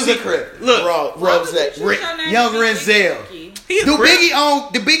nigga. Guess cause who's a he- Crip? Look, Rose, Why would you choose your name Young to be Renzel. Biggie? he a Do Crip.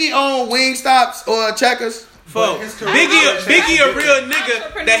 Biggie own Wingstops or Checkers? Fuck. his career- Biggie a real nigga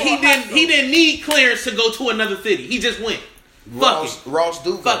Entrepreneurial that he hustle. didn't need clearance to go to another city. He just went. Fuck it. Ross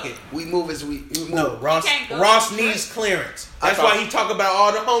do. Fuck it. We move as we move. No, Ross. can't go Ross to needs clearance. I That's thought- why he talk about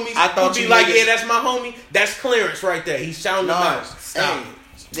all the homies. I thought who be you like, niggas- yeah, that's my homie. That's clearance right there. He's shouting them out. Stop. Hey,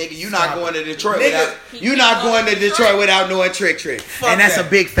 Nigga, you not going to Detroit without knowing Trick. And that's that. a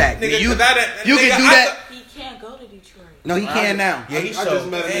big fact. Nigga, You can do that. He can't go to Detroit. No, he can now. Yeah, I just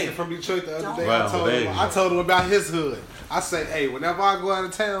met a hey. nigga from Detroit the other day. Right, I told him about his hood. I said, hey, whenever I go out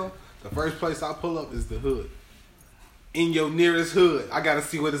of town, the first place I pull up is the hood. In your nearest hood, I gotta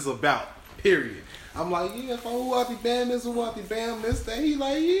see what it's about. Period. I'm like, yeah, if I who out the bam this, who out the bam this, that. He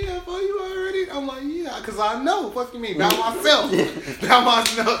like, yeah, if you already. I'm like, yeah, cause I know. What you mean? By myself. By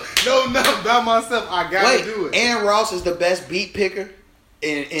myself. No, by myself. I gotta do it. Aaron Ross is the best beat picker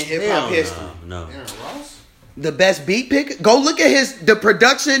in hip hop history. No. Aaron Ross? The best beat picker. Go look at the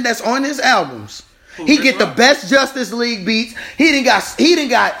production that's on his albums. He get the best Justice League beats. He done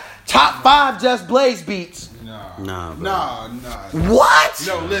got top 5 Just Blaze beats. Nah. What?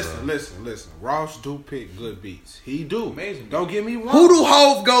 No, listen. Ross do pick good beats. He do. Amazing. Don't get me wrong. Who do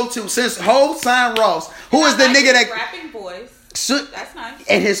Hove go to since Hove signed Ross? Who is the nigga that rapping voice? That's nice.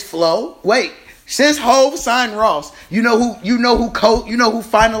 And his flow. Wait, since Hove signed Ross, you know who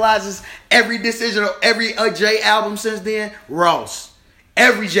finalizes every decision of every J album since then? Ross.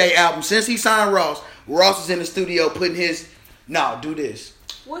 Every J album since he signed Ross is in the studio putting his. No, do this.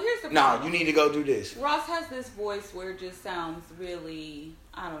 Well, here's the No, problem. you need to go do this. Ross has this voice where it just sounds really,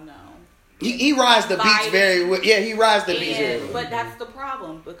 I don't know. He rides the beats very well. Yeah, he rides the beats very well. But that's the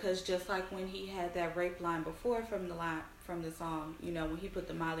problem, because just like when he had that rape line before from the song, you know, when he put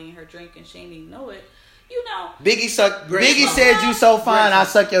the Molly in her drink and she didn't even know it, you know. Biggie said you so fine, I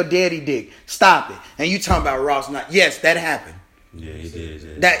suck your daddy dick. Stop it. And you talking about Ross not. Yes, that happened. Yeah, he did.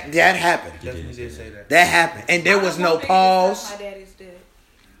 Yeah. That happened. Definitely did say that. That happened. And there was no pause. My daddy's dead.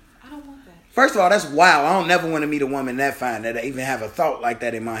 I don't want that. First of all, that's wild. I don't never want to meet a woman that fine that I even have a thought like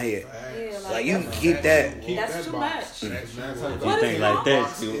that in my head. Yeah, Like you keep that. That's too much. You think like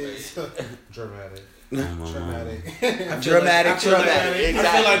that too? Dramatic. Dramatic. I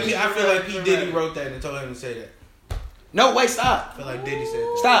feel like P Diddy wrote that and told him to say that. No, wait, stop. I feel like Diddy said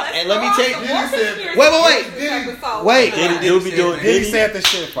that. Stop. And let me tell you. Wait. Diddy said the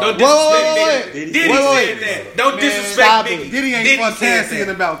shit. Wait. Diddy said that. Don't disrespect Biggie. Diddy ain't fucked Cassie in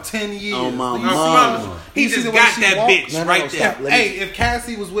about 10 years. Oh my mama. He just got that bitch right there. Hey, if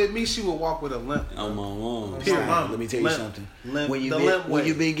Cassie was with me, she would walk with a limp. Oh my mama. Let me tell you something. When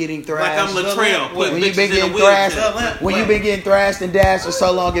you've been getting Like I'm thrashed, Latrell. when you've been getting thrashed and dashed for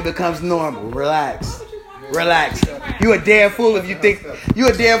so long, it becomes normal. Relax. You a damn fool if you think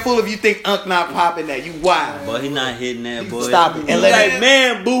Unc not popping that. You wild. But he not hitting that, boy. Stop it. And let like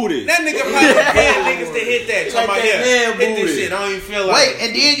man booty. That nigga probably paid niggas to hit that. Talking about hit this shit. I don't even feel like. Wait,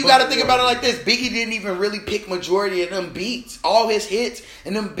 and then you got to think about it like this. Biggie didn't even really pick majority of them beats. All his hits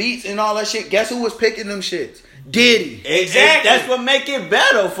and them beats and all that shit. Guess who was picking them shits? Diddy. Exactly. That's what make it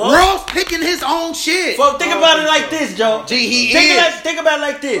better, folks. Ross picking his own shit. Folks, think about it like this, Joe. Think about it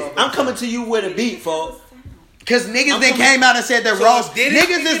like this. I'm coming to you with a beat, folks. Because niggas then came out and said that Ross,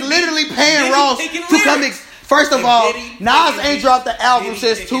 niggas is literally paying Ross to come. First of all, Nas ain't dropped the album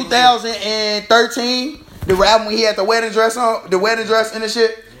since 2013. The album when he had the wedding dress and the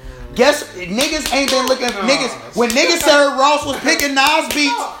shit. Guess niggas ain't been looking. When niggas said Ross was picking Nas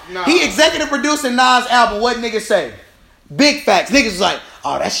beats, he executive producing Nas album. What niggas say? Big facts. Niggas was like,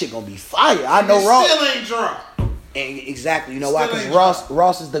 oh, that shit gonna be fire. I know Ross. Still ain't dropped. And exactly, you know why? Because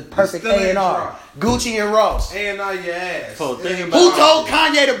Ross is the perfect A&R. Gucci and Ross. A&R your ass. Who told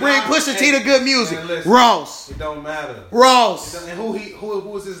Kanye to bring Pusha T to good music? Ross. It don't matter. Ross. And who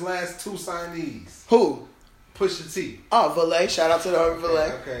was his last 2 signees? Who? Pusha T. Oh, Valet. Shout out to the homie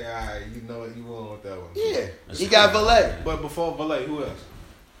Valet. Okay, alright. You know what? You won with that one. Yeah. He got Valet. But before Valet, who else?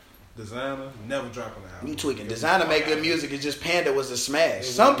 Designer, never dropping an album. You tweaking. Designer make good music. It's just Panda was a smash. It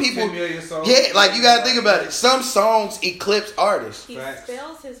Some was people, 10 million songs. yeah, like you gotta think about it. Some songs eclipse artists. He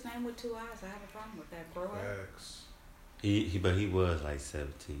spells his name with 2 eyes. I have a problem with that, bro. Facts. But he was like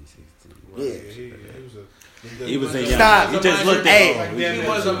 17, 16. Yeah. He was a young. Stop. He just looked Hey. at He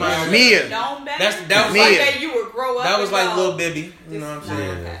was a minor. Mia. That was Mia. like That you would grow up. that was like and Lil go, Bibby. You know what I'm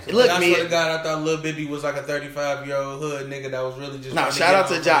saying? Yeah. Look, I Mia. swear to God, I thought Lil Bibby was like a 35-year-old hood nigga that was really just. No, shout out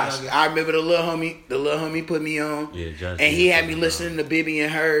to Josh. I remember the little homie put me on. Yeah, Josh. And he had me listening to Bibby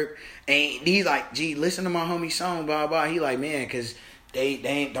and Herb. And he's like, gee, listen to my homie song, blah, blah. He like, man, because they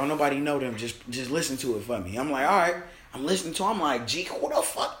ain't, don't nobody know them. Just listen to it for me. I'm like, all right. I'm listening to it. I'm like, gee, who the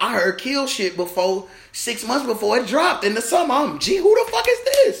fuck? I heard Kill shit before, 6 months before it dropped in the summer. I'm, gee, who the fuck is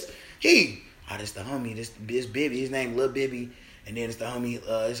this? This the homie, this Bibby. His name Lil Bibby. And then it's the homie,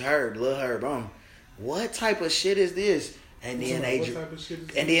 it's Herb, Lil Herb. What type of shit is this? And then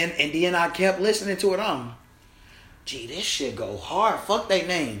then I kept listening to it. Gee, this shit go hard. Fuck they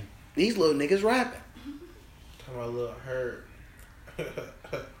name. These little niggas rapping. Talking about Lil Herb.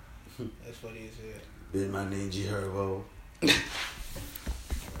 That's funny as hell. Been my name G Herbo.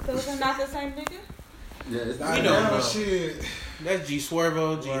 Those are not the same nigga? Yeah, it's We not. don't know. Shit. That's G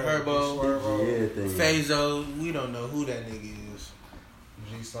Swervo, G Herbo, Yeah, thing. Fazo. We don't know who that nigga is.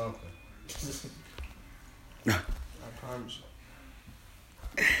 G something. I promise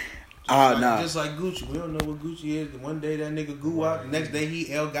you. Oh no. Just like Gucci. We don't know what Gucci is. One day that nigga Goo out. The next day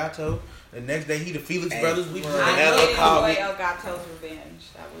he El Gato. The next day he the Felix Brothers. We just I Never did called enjoy me. El Gato's Revenge.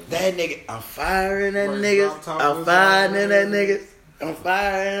 That nigga, I'm firing that Right, niggas. drop top I'm was firing on that there. niggas. I'm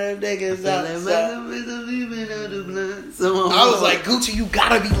firing that niggas outside. I I was like, Gucci, you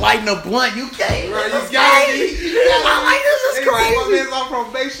gotta be lighting a blunt. You can't. Right, This is you gotta be. crazy. You gotta I'm like, this is My crazy. man's on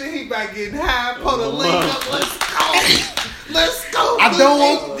probation. He back getting high. Pull the link up. Let's go. Let's go. I don't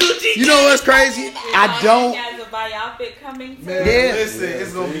want Gucci. You know what's crazy? I don't. He has a biopic coming soon. Man, Yeah. listen,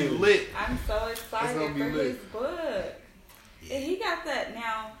 it's gonna be lit. I'm so excited gonna be for lit. his book. And he got that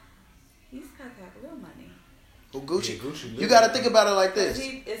now. He's got that real money. Well, Gucci. Yeah, Gucci You gotta think about it like Is this.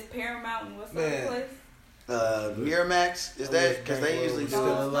 Is Paramount and what's the Man. other place? Miramax, is that? Because they usually Still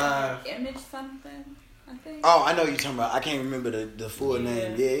do. alive. Image something, I think. Oh, I know you're talking about. I can't remember the full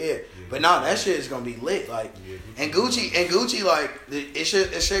name. Yeah. But no, that shit is gonna be lit. Like, and Gucci, like, it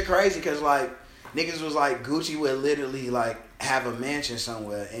shit crazy because like niggas was like Gucci would literally like have a mansion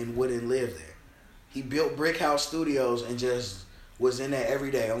somewhere and wouldn't live there. He built Brick House Studios and just was in there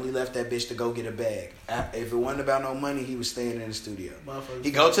every day. Only left that bitch to go get a bag. If it wasn't about no money, he was staying in the studio. Motherfuckers. He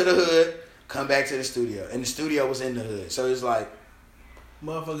go to the hood, come back to the studio, and the studio was in the hood. So it's like.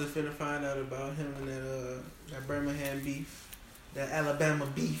 Motherfuckers finna find out about him and that Birmingham beef, that Alabama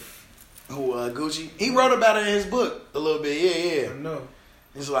beef. Who Gucci? He wrote about it in his book a little bit. Yeah. I know.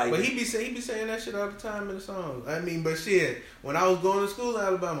 It's like, But he be saying that shit all the time in the songs. I mean, but shit, when I was going to school in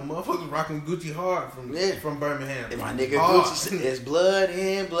Alabama, motherfuckers rocking Gucci hard from Birmingham. and my nigga Hard. Gucci said, "It's blood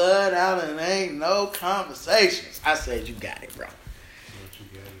in, blood out, and ain't no conversations." I said, "You got it, bro."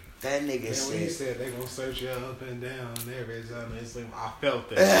 That nigga And when he said, said they gonna search you up and down every time they say, I felt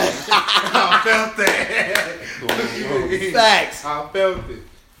that. I felt that. "Facts." I felt it.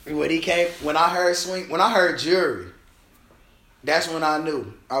 When I heard Jury, that's when I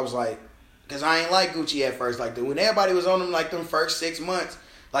knew. I was like, because I ain't like Gucci at first. Like when everybody was on him, like them first 6 months,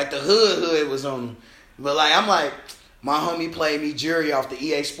 like the hood was on him. But like I'm like, my homie played me Jury off the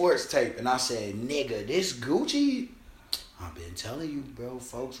EA Sports tape, and I said, "Nigga, this Gucci." I've been telling you, bro,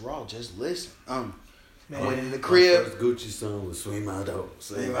 folks, raw. Just listen. I went in the My crib. first Gucci song was Swing My Dough.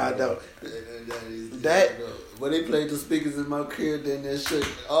 Swing My Dough. That when they played the speakers in my crib, then that shit.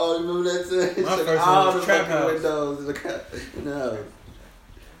 Oh, you remember that? Shit? My Shook first all one the was Trap fucking House. windows in the car. No.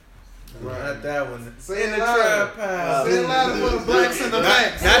 Not that one. Say in it the louder. trap house. Say it louder for the blacks in the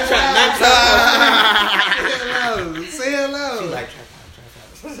back. Not trap. Say it louder. She like trap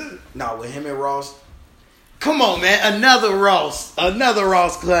house. No, with him and Ross. Come on, man. Another Ross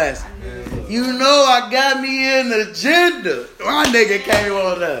class. You know I got me an agenda. My nigga came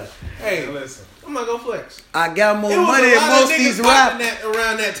on there. Hey, Listen. I'm not gonna flex. I got more It was money a than lot most of of these niggas popping rappers. that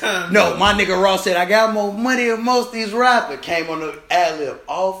around that time. No, my nigga Ross said I got more money than most of these rappers. Came on the ad lib.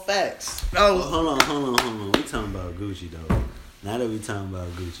 All facts. Oh, hold on. We talking about Gucci though. Now that we talking about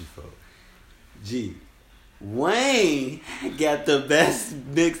Gucci, folks. G, Wayne got the best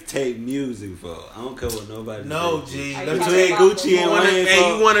mixtape music, folks. I don't care what nobody No, says. G. Are Let you me talking tell Between about Gucci and before? Wayne,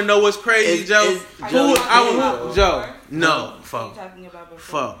 Hey, you want to know what's crazy, Joe? Are you Who? talking about Joe? before? No, Are you fuck. talking about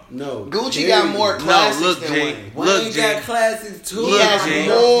before? Fuck. No. Gucci got more No, classics look, than G. Wayne. Look, Wayne G. got classics too. He Look, has G.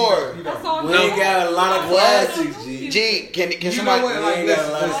 more. That's all Wayne got a lot of classics, G. G, can You somebody? know what? Like, Wayne got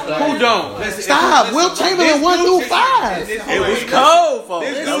a lot of listen. classics. Who don't? Stop. Will Chamberlain 1 through 5. It was cold, folks.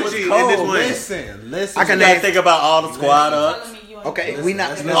 This That was Gucci and cold. this Wayne. Listen. I can You gotta name. think about all the squad ups. Okay, we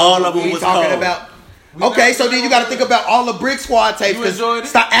not. All of them we was talking cold. about. Okay, so then you got to think about all the Brick Squad tapes. You enjoyed 'cause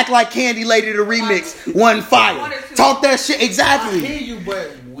it? Stop act like Candy Lady the remix one fire. Talk that shit I exactly. hear you,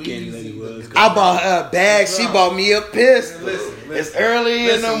 but Candy Lady was Weezy. I bought her a bag. She bought me a pistol. Listen. It's early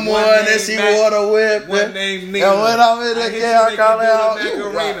in the Listen, morning. one She name water whipping. One name Nina. And when I'm in the car, I call it out.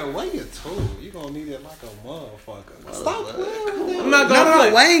 Macarena. Where you told? You gonna need it like a motherfucker. Stop playing with that. I'm not No, gonna no,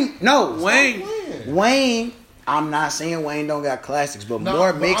 play. Wayne. No, Wayne. Wayne. I'm not saying Wayne don't got classics, but No,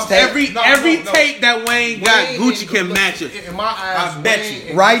 more but I'm- mixtape. Every No. tape that Wayne got, Wayne Gucci and can Gucci- match it. In my eyes, I bet Wayne you.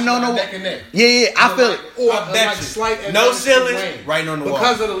 and Right Gucci on are the- neck and neck. Yeah, I feel it. Or I bet you. slight No advantage to ceilings, Wayne. right on the wall.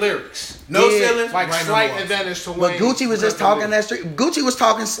 Because of the lyrics. No Yeah. ceilings, Like right slight on the wall. advantage to But Wayne. Gucci was just talking that street. Gucci was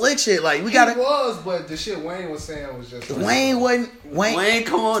talking slick shit. Like we He gotta. was, but the shit Wayne was saying was just like, Wayne wasn't. Wayne,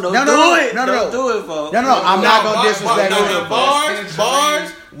 come on, don't No, do no, it. no, Don't no. do it, folks. No, I'm not gonna disrespect No, Wayne. the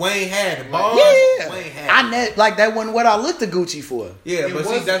bars Wayne had it. Bars, Yeah, Wayne had it. like that wasn't what I looked to Gucci for. Yeah, It but see,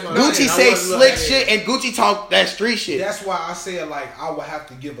 wasn't- that's what I'm Gucci saying. I say wasn't slick looking at shit, it. and Gucci talk that street shit. That's why I said like I would have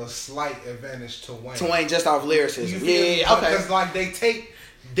to give a slight advantage to Wayne. To Wayne just off lyricism. You feel me? Yeah, okay. Because like they take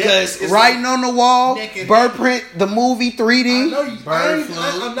Because it's writing like on the wall, neck and bird neck. print, the movie I 3D, know you.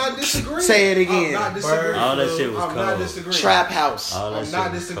 I'm not disagreeing. Say it again. I'm not disagreeing. All that shit was I'm not cold. disagreeing. Trap House. All that I'm shit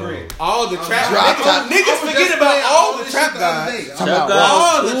not was disagreeing. cold. All the trap Drop niggas, top. niggas I was forget just about playing all the this trap shit the other guys. day. Talking Trap about God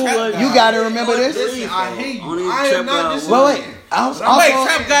all the two trap was- guys. You gotta remember this. Listen, I hear you. Only I Trap am not God disagreeing. Well, wait. I was Wait, also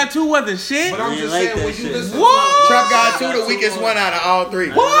Trap God 2 wasn't shit. But I'm I just ain't like saying that when you shit. listen What? Trap God Trap 2 the God weakest 2 one out of all three.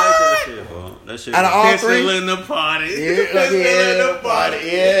 I didn't like that shit, bro. That shit Out of was- all Pistol three? in the party. Yeah, Pistol in the party.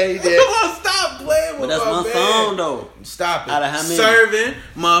 yeah, he did. Come on, stop playing with But that's my my man. song though. Stop it. Out of how many? Serving,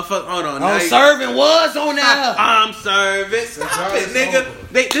 motherfucker. Hold on. now Oh, you- serving was on there. I'm serving. Stop drought it, is nigga. over.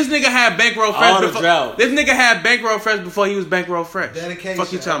 This nigga had Bankroll Fresh All the before. drought. This nigga had Bankroll Fresh before he was Bankroll Fresh. Dedication.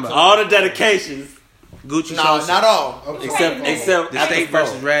 Fuck you talking about? All the dedications, Gucci No, Sauce. not all. Okay. except The after State four.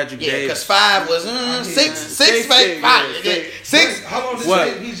 versus Radrick Yeah, Davis. because 5 was six Six, fake yeah, 5. six. Six. How long did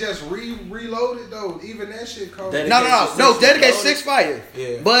What? he just reloaded though? Even that shit cold. That- No, dedication 6 fire.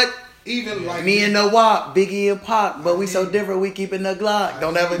 Yeah. But Even like me and the WAP, Biggie and Pac, but we so different, we keeping the Glock.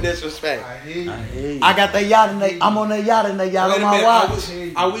 Don't ever disrespect. I hear you. I hear you. I got the yacht and I'm on the yacht and the yacht Wait on a my minute,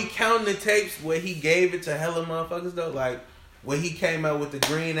 watch. are we counting the tapes where he gave it to hella motherfuckers though? Like when he came out with the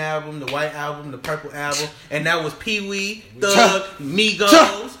green album, the white album, the purple album, and that was Pee Wee, Thug,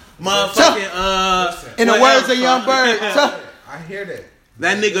 Migos, motherfucking In the what words else? of Young Bird, I hear that.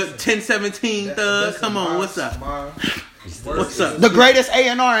 That nigga 1017 That- Thug, listen, come on, my- what's up? my- What's up? the greatest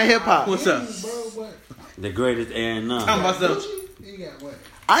A&R in hip hop. What's up? Bro, what? The greatest air and none. Talking about some- Gucci? You got what?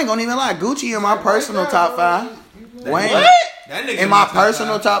 I ain't gonna even lie, Gucci in my personal top 5. Wayne That nigga in my top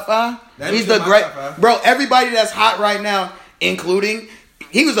personal five. top 5. That He's nigga the my great top five. bro. Everybody that's hot right now, including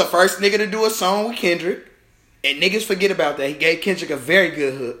he was the first nigga to do a song with Kendrick, and niggas forget about that. He gave Kendrick a very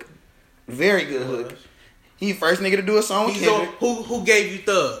good hook, very good hook. He first nigga to do a song with He's on, Kendrick. who gave you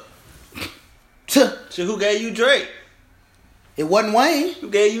Thug? Tuh. So who gave you Drake? It wasn't Wayne. Who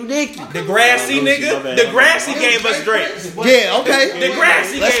gave you Nicki? The Grassy Oh, Gucci, my nigga? bad. The Grassy gave us Drake. Yeah, okay. The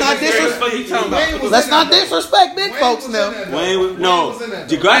Grassy Let's gave not us Drake. disrespect- What you talking about? Let's not disrespect big folks now. Wayne was no. was in that,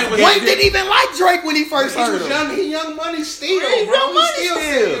 The though. Grassy Wayne gave Wayne didn't even like Drake when he first He heard was him. young. He young money still. He bro. Young He Money still.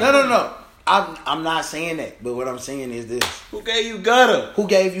 saying- No. I'm not saying that, but what I'm saying is this: Who gave you Gutter? who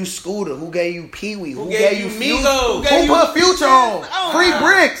gave you Scooter? Who gave you Pee Wee? Who gave gave you you Migos? Future? Who gave Who put Future on? Free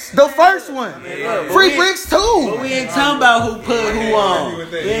Bricks, the first one. Free Bricks But too. we ain't talking about who put who on. We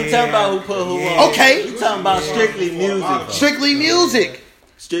ain't talking about who put who on. Okay. We talking about strictly music. Bro. Strictly music,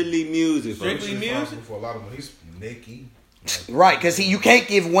 Strictly music. Bro. Strictly music? For a lot of money, he's Nicki. right? Because you can't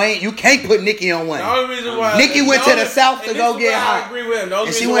give Wayne, you can't put Nicki on Wayne. The only reason why Nicki went to the South and to this go is get why hot. I agree with him. The only,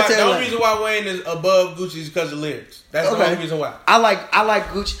 And she reason went why, to the LA. only reason why Wayne is above Gucci is because of lyrics. That's the only reason why. I like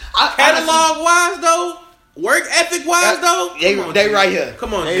Gucci. Catalog wise though, work ethic wise though, They come on, they G. right here.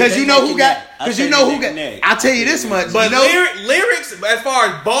 Come on, They- Because you know who got. I Because say you know they who got. neck. I'll tell you this much. but you know, lyrics as far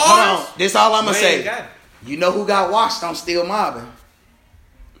as bars, hold on. This all I'm gonna Wayne say. got it. You know who got washed on Still Mobbing?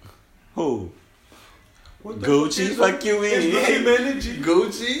 Who? Gucci. Fuck you in.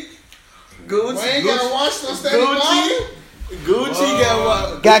 Gucci. Wayne got washed on steady Gucci. Gucci got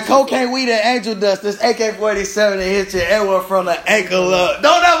what? Got cocaine, weed, and angel dust. This AK-47 and hit your everywhere from the ankle up.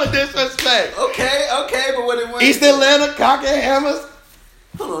 Don't ever disrespect. Okay, but what it was? East Atlanta, cock and hammers.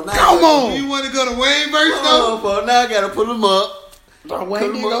 Hold on. Now Come on. You want to go to Wayne verse though? Hold on, now I gotta pull him up. Wayne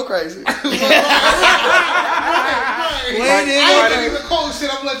didn't go crazy. Right. Wayne didn't I go ain't crazy. even cold shit.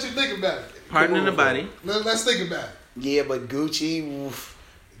 I'm gonna let you think about it. Pardon in the body. Let's think about it. Yeah, but Gucci, oof,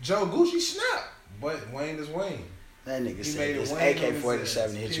 Joe Gucci snap, but Wayne is Wayne. that nigga He said made it this Wayne on AK-47 his hit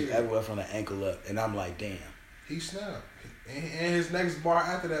ass, you period. everywhere from the ankle up. And I'm like, damn. He snapped. And his next bar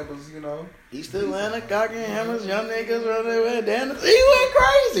after that was, East Atlanta, cock and hammers, young niggas running with damn. He went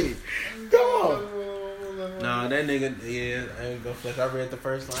crazy. Come on. No, that nigga, yeah, I ain't gonna flex. I read the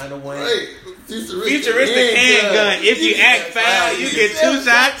first line of Wayne. Hey, Futuristic handgun. If you act foul, you get 2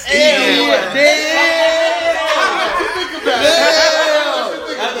 shots. Okay.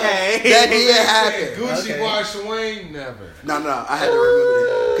 That did happen. Gucci washed Wayne never. No, I had to remember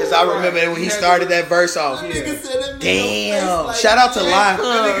that. Because I remember that when he started that verse off. Nigga said that nigga Damn. face Shout out to Live.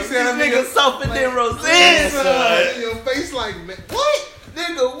 Nigga said that Nigga softer than Yes, Roseanne. son. Your face like, man, what?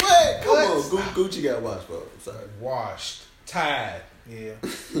 Nigga, what? Come What? on, Gucci got washed, bro. I'm sorry. Washed. Tied. Yeah.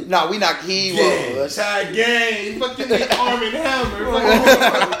 No, we not. He was. Tied gang. Fucking the arm and hammer.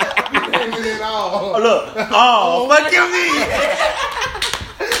 Fucking it all. Look, fuck you mean?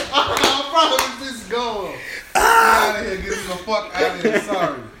 I promise this going. Get out of here. Get in the fuck out of here.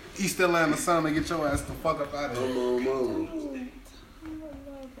 Sorry. East Atlanta Sun, get your ass the fuck up out of here. Come on, mama.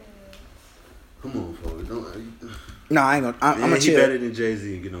 Come on, folks. Don't. No, I ain't gonna. I'm gonna he chill. better than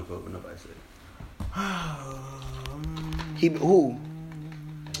Jay-Z and get no fuck with nobody say. He who?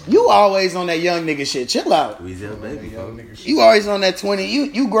 You always on that young nigga shit. Chill out. Weezy baby, folks. You always on that 20.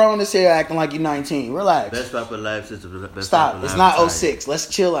 You grown as hell acting like you 19. Relax. Best rapper alive since the best Stop. rapper It's alive not retired. 06. Let's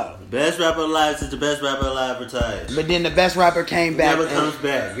chill out. Best rapper alive since the best rapper alive retired. But then the best rapper came back. Never and- comes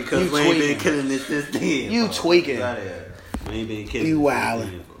back because You we ain't been tweaking. killing this since then. You folks. tweaking. Get outta here. We ain't been killing You this wildin'.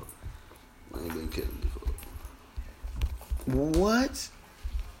 since then, folks. I ain't been killing before. What?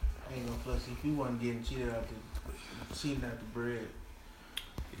 I ain't gonna flex if you wasn't getting cheated out the bread.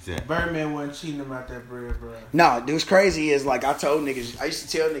 Exactly. Birdman wasn't cheating him out that bread, bro. No, what's crazy is like I told niggas. I used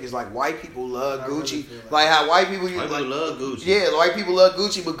to tell niggas like white people love I really Gucci. feel like- Like how white people White like, people love Gucci. yeah, white people love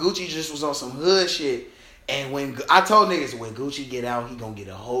Gucci, but Gucci just was on some hood shit. And when I told niggas when Gucci get out, he gonna get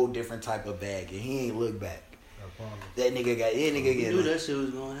a whole different type of bag, and he ain't look back. That nigga You get knew that shit was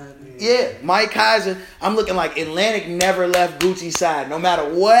gonna happen. yeah. Mike Kaiser, I'm looking like Atlantic never left Gucci's side. No matter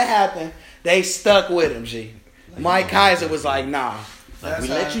what happened, they stuck with him. G. Mike Kaiser was like, nah. Like, we That's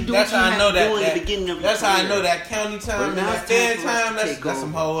let how- you do that's what you how I had know to that- do in that- the beginning of That's your how I career. know that county time But and now that it's fan time for us time. to That's take some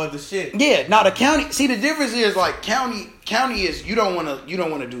over. whole other shit. Yeah, now the county. See, the difference is like county is you don't want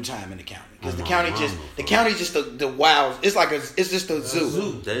to do time in the county because the county just the wild. It's like it's just a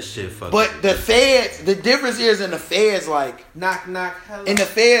zoo. That shit fucking. But the feds, the difference is in the feds, like Knock, knock, hello. in the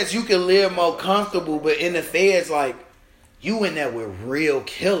feds you can live more comfortable, but in the feds like you in there with real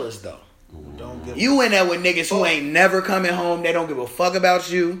killers though. Don't give You in there with niggas who ain't never coming home. They don't give a fuck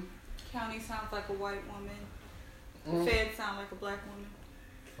about you. County sounds like a white woman. Fed sound like a black woman.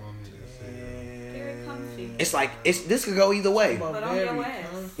 Here it comes to you. It's like this could go either way. But on your ass.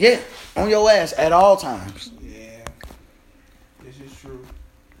 Yeah, on your ass at all times. Yeah, this is true.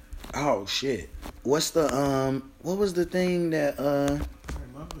 Oh shit. What's the what was the thing that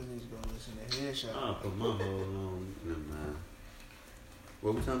My business gonna listen to Headshot. I'll put my whole on. Never mind.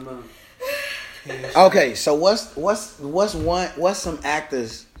 What we talking about? okay, so what's some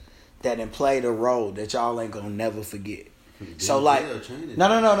actors that done played a role that y'all ain't gonna never forget? So like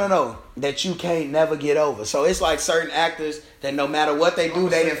no, that you can't never get over. So it's like certain actors that no matter what they do,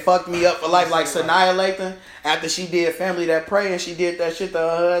 they done fucked me up for life. Like Sanaya Lathan, after she did Family That Pray and she did that shit to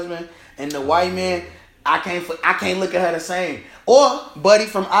her husband and the white man, I can't look at her the same. Or Buddy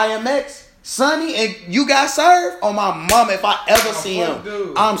from IMX, Sonny, and You Got Served. On my mama, if I ever see him,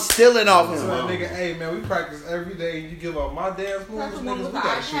 dude. I'm stealing off So him. that nigga, hey man, we practice every day. You give up my dance moves, That's the one niggas. with We the gotta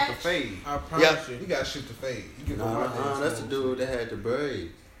eye shoot the patch? fade. I promise Yeah. you. You gotta shoot the fade. You give up my dance That's the moves. dude that had the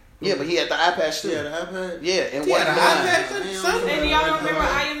braid. Yeah, but he had the eye patch too. Yeah, the iPad. Yeah, and Yeah, what? the iPad, son. And y'all don't remember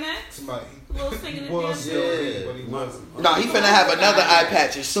IMX? Somebody, Little singing he and was dancing. still Yeah. me, but he wasn't. No, he finna have another eye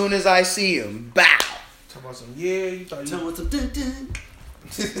patch as soon as I see him. Bow. Talk about some, yeah, you thought Tell you, me some dun dun.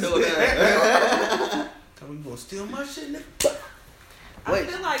 thought you gonna steal my shit, nigga. I Wait.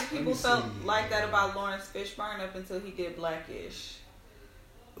 feel like people felt see. like that about Lawrence Fishburne up until he did Blackish.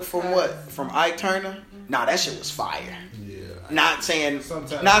 From Because- what? From Ike Turner? Nah, that shit was fire. Yeah. Not saying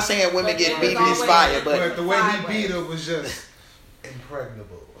Sometimes. women But get it beaten was is fire, always- but But the way he Sideways. beat her was just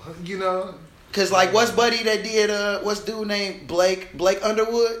impregnable. You know? cause like what's Buddy that did what's dude named Blake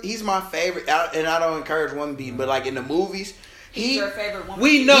Underwood? He's my favorite, and I don't encourage women beating, but like in the movies, He's your favorite woman.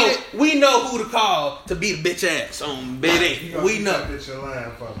 We know, He we know who to call to beat bitch ass on BD. We know. Bitch, your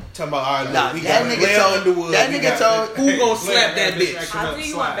line for me. Talking about all right, Nah, look, we that got nigga Blair told- Underwood. that we nigga got- told- who gonna slap that bitch? I'll tell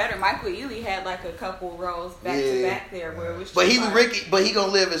you one better. Michael Ealy had like a couple roles back to Yeah. back there where it was. but he just was like- Ricky, but he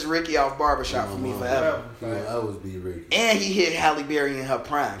gonna live as Ricky off Barbershop for me forever. He will always be Ricky. And he hit Halle Berry in her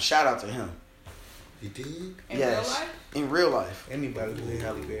prime. Shout out to him. He did? In Yes, real life? in real life. Anybody who hit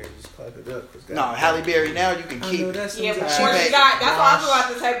Halle Berry just clap it up. 'cause No, God- Halle Berry now you can I know keep. that's Yeah, sometimes- before She she made- got. That's what I was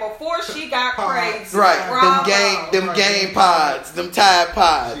about to say. Before she got crazy. Right, Bravo. them game pods, them Tide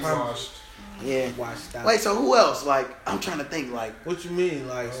pods. She washed. Yeah. Watch that. Wait, so who else? Like, I'm trying to think. Like What you mean?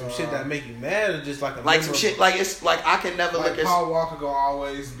 Like some shit that make you mad, or just like a some memorable- shit. Like it's like I can never Like look at. Paul Walker gonna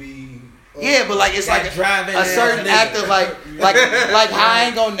always be. Yeah, but like it's That like driving a certain ass actor. nigga. Like I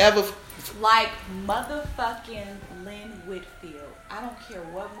ain't gonna never. Like motherfucking Lynn Whitfield. I don't care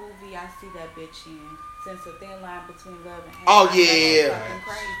what movie I see that bitch in. Since the thin line between love and hate. Oh, I yeah. think it's fucking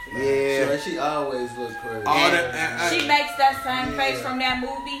crazy. Yeah. So she always looks crazy. all And- that. She makes that same face from that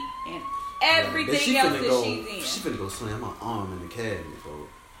movie and everything else that she's in. She finna go slam my arm in the cabinet, bro.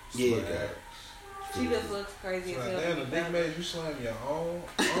 Just Yeah. look at her. She just looks crazy as hell. Damn, the dick made you slam your own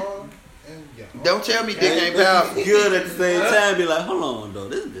arm and your arm. Don't tell me dick ain't powerful. Good at the same time. Be like, hold on, though.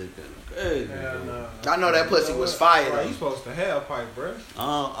 This bitch. Hey, I know that pussy was fire. Bro, though. you supposed to have pipe, bro.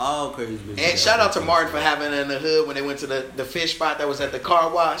 all crazy bitches. And shout out to Martin for having it in the hood when they went to the fish spot that was at the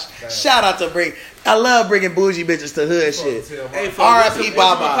car wash. Shout out to I love bringing bougie bitches to hood shit. Hey, folks, R.I.P.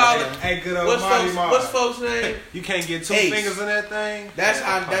 Baba. Hey, good old What's folks' name? You can't get two Ace. fingers in that thing. That's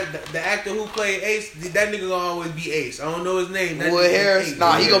how the actor who played Ace. That nigga gonna always be Ace. I don't know his name. That Wood nigga Harris. Ace.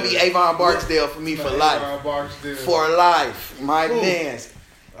 Nah, he gonna be Avon Barksdale for me for life. For life. My Who? man's.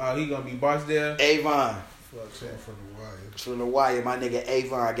 He gonna be Barksdale. Avon. From the wire. From the wire, my nigga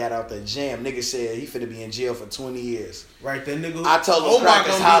Avon got out the jam. Nigga said he finna be in jail for 20 years. Right, that nigga. I told him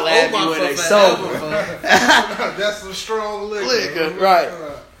crackers holla at me when they sober. That's some strong Liquor, right.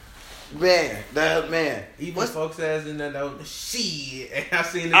 Man, Even folks ass in that shit. I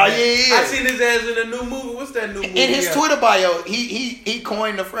seen his Oh, yeah. I seen his ass in a new movie. What's that new movie? In his Twitter bio, he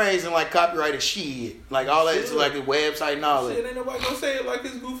coined the phrase and like copyrighted shit. Like all that to like his website and all Shit, that. ain't nobody gonna say it like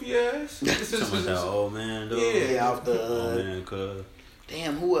his goofy ass. Talking about that old man, though. Yeah, off the Old man, cuz.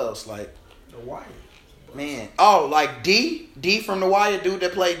 damn, who else? Like The Wire. man. Oh, like D from The Wire, dude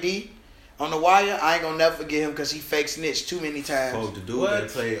that played D on The Wire. I ain't gonna never forget him because he fake snitched too many times. Fuck, the dude What? that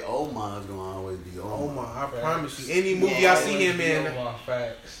played Omar's gonna always be Oh Omar. my, I promise you. Any movie Yeah. I see him in,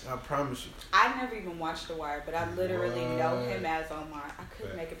 Facts. I promise you. I never even watched The Wire, but I literally know him as Omar. I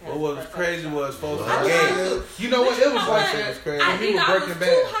couldn't make it past. What was the first crazy episode. was folks I was tried gay. to. You know what? But It was know like what? that. was crazy. I When he think was I was Breaking too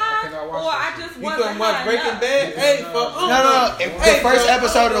Bad. I high, cannot watch or that I shit. just You wasn't couldn't watch high Breaking enough. Bad? Hey, fuck. No. The first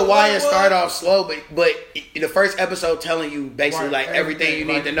episode of The Wire started off. off slow, but the first episode telling you basically Right, like everything you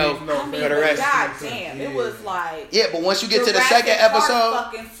need to everything, know like, I mean, for the but rest. God damn, it was like. Yeah, but once you get to the Jurassic second Park episode,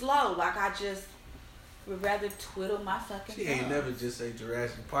 fucking slow. Like I just would rather twiddle my fucking. She ain't thumb. never just say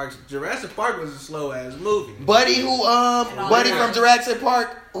Jurassic Park. Jurassic Park was a slow ass movie. Buddy Buddy that. from Jurassic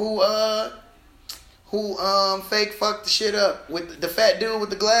Park who fake fucked the shit up with the fat dude with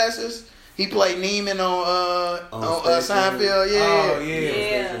the glasses. He played Neiman on Space Seinfeld. Oh Yeah.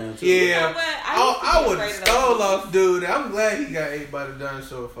 Yeah. yeah. You know what? I used to be would have afraid of stole those off dude. I'm glad he got ate by the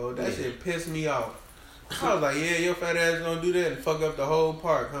dinosaur, folks. That shit pissed me off. I was like, yeah, your fat ass gonna do that and fuck up the whole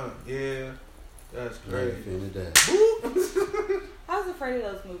park, huh? Yeah. That's Right, crazy. finish that. I was afraid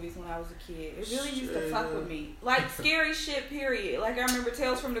of those movies when I was a kid. It really used to fuck with me. Like scary shit, period. Like I remember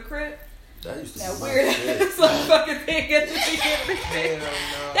Tales from the Crypt. That used to That be weird my shit. ass like fucking thing at the beginning. Hell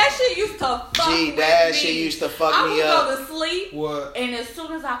no. That shit used to fuck Gee, with that me. shit used to fuck I me would up. go to sleep, What? and as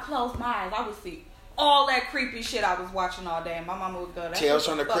soon as I closed my eyes, I would see all that creepy shit I was watching all day. And my mama would go, "That Tales shit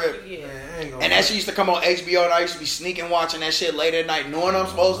from the fuck Crypt. you, yeah." Man, I ain't gonna And that shit used to come on HBO, and I used to be sneaking watching that shit late at night, knowing I'm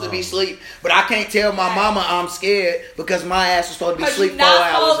supposed to be asleep. But I can't tell my mama I'm scared because my ass was supposed to be Because asleep you're 4 not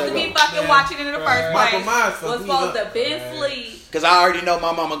hours supposed to be ago. fucking Yeah. watching it in the first Michael place. Myers Was fucked me supposed up. to be asleep. Because I already know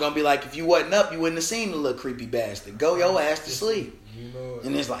my mama gonna be like, if you wasn't up, you wouldn't have seen the little creepy bastard. Go your ass to sleep. You know it.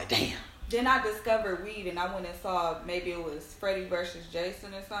 And it's like, damn. Then I discovered weed, and I went and saw maybe it was Freddy versus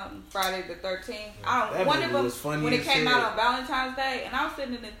Jason or something. Friday the 13th. That One movie of them was funny when it as came shit. out on Valentine's Day, and I was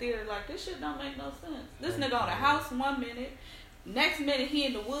sitting in the theater like, this shit don't make no sense. This nigga on the house 1 minute, next minute he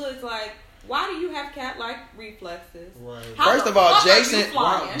in the woods. Like, why do you have cat-like reflexes? Right. How First the of all, fuck are you Jason-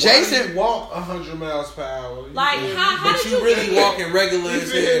 flying? Jason- You walk 100 miles per hour. Like, how But did you really get here? walking regular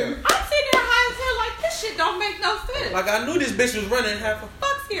as hell. I'm sitting there high as hell like, this shit don't make no sense. Like I knew this bitch was running.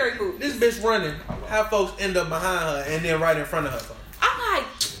 Fuck scary movies. This bitch running. How folks end up behind her and then right in front of her. I'm like,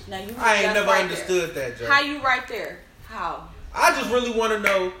 now you I ain't just never right understood that, Joe. there. How you right there? How? I just really want to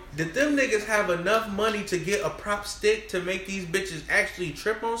know, did them niggas have enough money to get a prop stick to make these bitches actually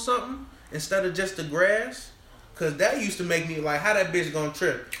trip on something instead of just the grass? Cause that used to make me like, how that bitch gonna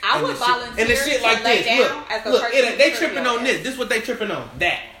trip? I And would the shit- volunteer And the shit to like lay this. down as a Look, person they to tripping trip on your this. ass. This what they tripping on.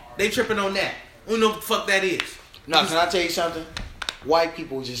 That. They tripping on that. We know what the fuck that is. No, can I tell you something? White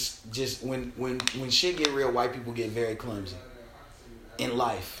people just when shit get real, white people get very clumsy in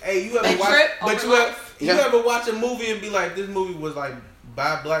life. Hey, you ever They watch? trip But over you ever, life. you Yeah. ever watch a movie and be like, this movie was like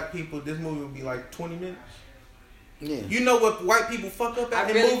by black people. This movie would be like 20 minutes. Yeah. You know what white people fuck up at I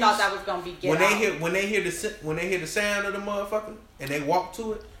in really movies? thought that was gonna be Get when Out. they hear the sound of the motherfucker and they walk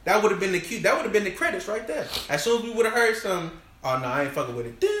to it, that would have been the cue. That would have been the credits right there. As soon as we would have heard some, oh no, I ain't fucking with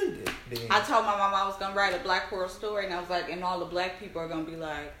it. Then I told my mom I was gonna write a black horror story, and I was like, and all the black people are gonna be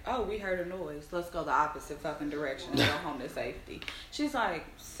like, "Oh, we heard a noise. Let's go the opposite fucking direction and go home to safety." She's like,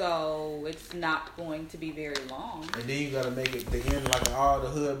 "So it's not going to be very long." And then you gotta make it the end like all the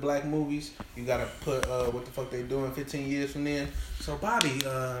hood black movies. You gotta put what the fuck they doing 15 years from then. So Bobby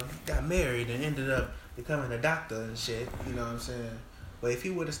got married and ended up becoming a doctor and shit. You know what I'm saying? But if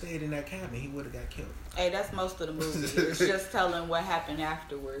he would have stayed in that cabin, he would have got killed. Hey, that's most of the movie. It's just telling what happened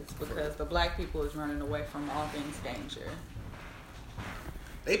afterwards because the black people is running away from all things danger.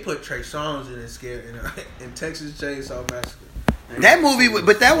 They put Trey Songz in Texas Chainsaw Massacre. That movie,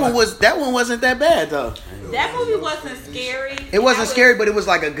 but that one wasn't that bad though. That movie wasn't scary. It wasn't scary, but it was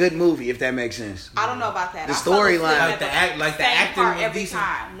like a good movie, if that makes sense. I don't know about that. The storyline, the acting part was every decent.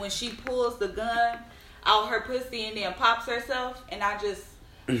 time when she pulls the gun out her pussy and then pops herself, and I just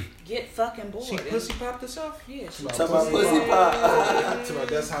get fucking bored. She pussy popped herself? Yeah. She Talk about pussy pop.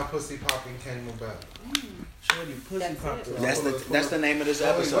 That's how pussy popping came about. Shorty pussy popped herself. That's the name of this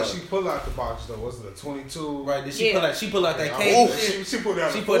What episode. she pull out the box though? Was it a 22? Right? Did she Yeah. pull out that Oh, cage? she pulled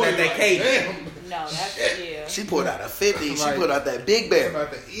out. She a pulled out 40, that cage. Damn. No, that's yeah. She pulled out a 50. She Right. pulled out that big Talking bear.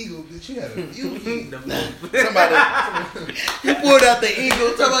 about the eagle. Bitch, you had a few kids. Somebody, you pulled out the eagle.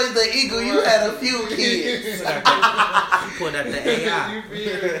 Talking about the eagle. You had a few kids. She pulled out the AI.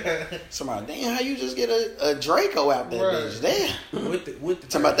 Somebody, damn, how you just get a Draco out there, Right. bitch? Damn. With the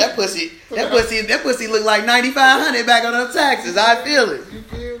Talking about that pussy. That pussy look like $9,500 back on them taxes. I feel it. You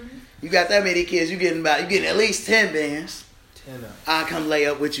feel me? You got that many kids. You getting at least 10 bands. 10 up. I'll come lay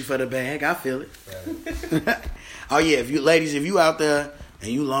up with you for the bag. I feel it. Oh yeah, if you out there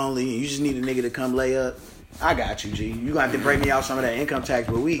and you lonely and you just need a nigga to come lay up, I got you, G. You gonna have to break me out some of that income tax,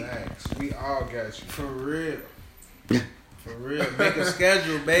 but Thanks. We all got you. For real. For real. Make a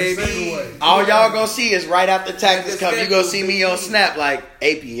schedule, baby. all y'all gonna see is right after taxes come. You gonna see me on Snap like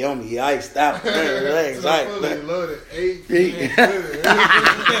AP on me. I stop. Relax. Fully loaded. 8.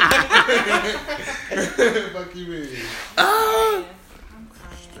 Fuck you, man.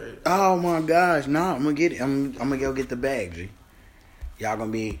 Oh my gosh, no, I'm gonna get it. I'm gonna go get the bag, G. Y'all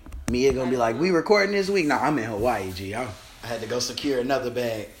gonna be Mia gonna be like, we recording this week? No, I'm in Hawaii, G. I had to go secure another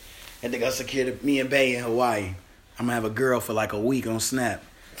bag. Had to go secure me and Bay in Hawaii. I'm gonna have a girl for like a week on Snap.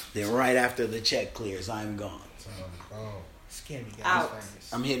 Then right after the check clears, I'm gone. Scammy guys. Out.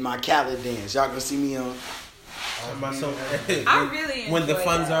 I'm hitting my Khaled dance. Y'all gonna see me on. I really when the enjoy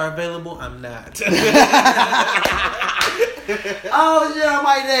funds that. are available, I'm not. Oh yeah, I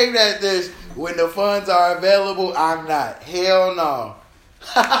might name that this. When the funds are available, I'm not. Hell no.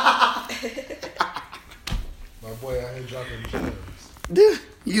 My boy out here dropping gems.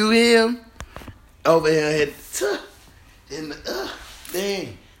 You him over here hit in the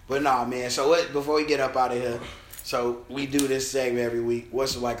dang. But nah, man. So what? Before we get up out of here, so we do this segment every week.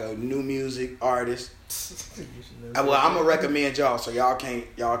 What's like a new music artist? Well, I'm gonna recommend y'all, so y'all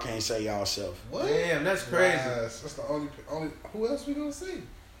can't say y'all self. What? Damn, that's crazy. That's the only. Who else we gonna see?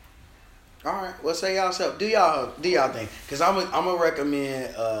 All right, well, say y'all self. Do y'all thing? Cause I'm gonna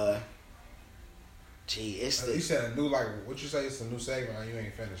recommend. It's You said a new what you say? It's a new segment. You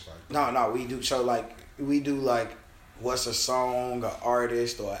ain't finished no. We do like what's a song, an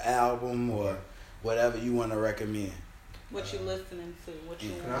artist, or an album, or whatever you want to recommend. What you listening to? What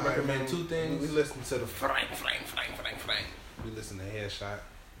you Can I recommend two things? We listen to the Frank. We listen to Headshot.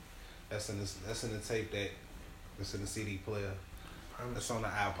 That's in the tape deck. That's in the CD player. That's on the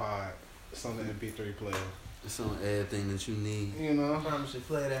iPod. It's on the MP3 player. It's on everything that you need. You know. I promise you,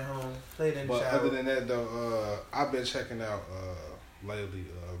 play it at home. Play it in the But shower. other than that though, I've been checking out lately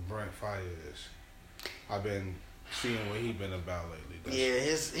Brent Fayez. I've been seeing what he been about lately. Yeah,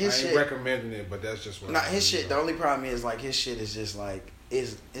 his I ain't shit. recommending it, but that's just what. Nah, his shit. The only problem is like his shit is just like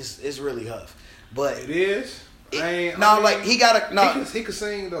it's really huff. But It is. He he could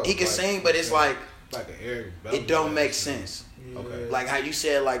sing though. he can sing, but it's like an Eric Bellinger it don't make shit. sense. Yeah. Okay. Like how you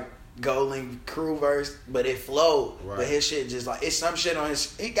said like Golding crew verse, but it flowed. Right. But his shit just like it's some shit on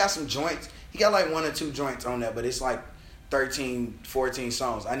his. He got some joints. He got like 1 or 2 joints on that, but it's like 13, 14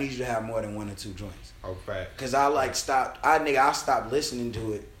 songs. I need you to have more than 1 or 2 joints. Oh, fact. Cause I stopped listening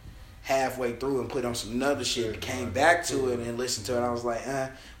to it halfway through and put on some other shit. Came back to it and listened to it. And I was like,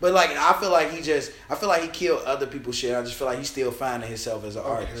 But like I feel like he killed other people's shit. I just feel like he's still finding himself as an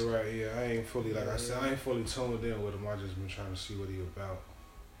artist. Okay, right, yeah. I ain't fully, like I said, I ain't fully tuned in with him. I just been trying to see what he about.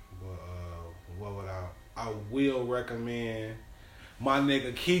 But what would I will recommend my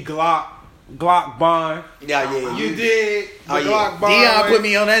nigga Key Glock Bond. Yeah. You did. The Glock Bond. Dion put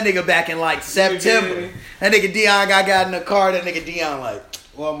me on that nigga back in like September. did. That nigga Dion got in the car. That nigga Dion like.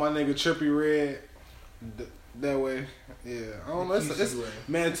 Well, my nigga Trippy Red. That way. Yeah. I don't know. It's,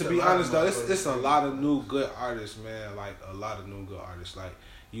 man, to be honest though, it's a lot of new good artists, man. Like a lot of new good artists. Like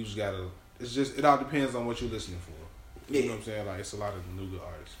you just gotta. It all depends on what you're listening for. You know what I'm saying? Like it's a lot of new good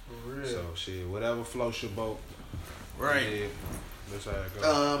artists. For real. So shit, whatever floats your boat. Right. Yeah, that's how it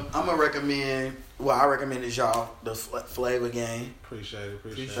goes. I'm gonna recommend. Well, I recommended y'all the Flavor Game. Appreciate it.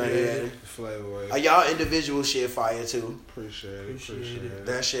 it. Flavor Wave. Y'all individual shit fire too. Appreciate it.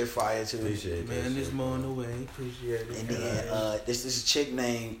 That shit fire too. Appreciate that. Man, this more on the way. Appreciate it. And then this is a chick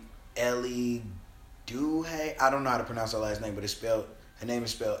named Ellie Duhay. I don't know how to pronounce her last name, but it's spelled Her name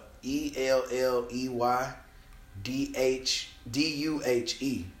is spelled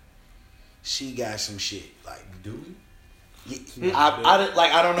ELLEYDHDUHE. She got some shit like Dewey?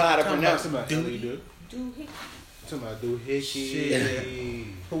 I don't know how to pronounce it. Doohickey. Talking about Doohickey. Shit.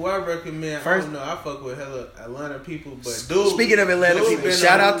 Who I recommend? First- I don't know. I fuck with hella Atlanta people, but Speaking of Atlanta dude people, been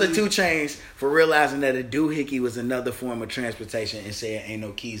shout on out to the- 2 Chainz for realizing that a doohickey was another form of transportation and said ain't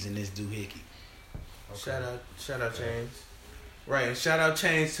no keys in this doohickey. Shout out Chainz. Right, and shout out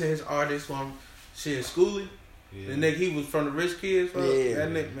Chainz to his artist from Schoolie. Yeah. The nigga, he was from the rich kids. Bro. Yeah. That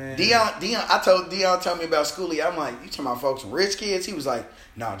nigga, man. Dion told me about Schoolie. I'm like, you talking about folks from rich kids? He was like,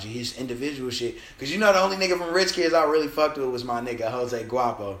 nah, G, he's individual shit. Cause you know the only nigga from rich kids I really fucked with was my nigga Jose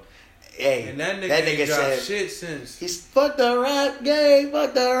Guapo. Hey, And that nigga ain't dropped said shit since. he's fuck the rap game.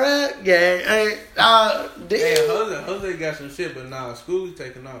 Hey, Hey, Jose got some shit, but nah, Schoolie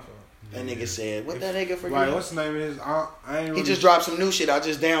taking off on. That nigga said, what that nigga forget? Right, what's the name of his? I ain't really He just dropped some new shit. I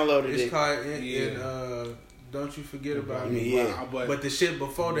just downloaded It's it. called Don't You Forget About Me. Yeah. But the shit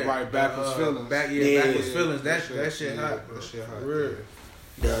before that, Right, Backwards Feelings. Backwards Feelings. That shit hot, bro. That shit hot. Real.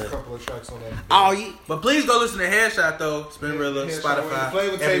 Got a couple of tracks on that. Oh, yeah. But please go listen to Headshot though. Spinrilla, Spotify,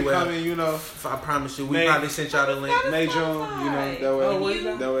 Flavor tape everywhere. coming, you know. I promise you, we Man. probably sent y'all the link. May June, you know, that way. Oh, what?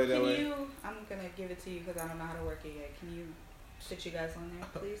 That way. I'm gonna give it to you because I don't know how to work it yet. Can you sit you guys on there,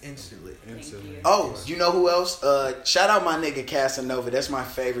 please? Instantly. Thank you. Oh, you know who else? Shout out my nigga Casanova. That's my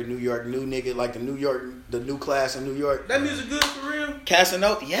favorite New York new nigga, like the new class in New York. That music good for real?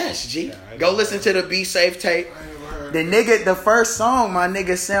 Casanova, yes, G. Yeah, I Go know. listen to the Be Safe tape. I ain't never heard The nigga, the first song, my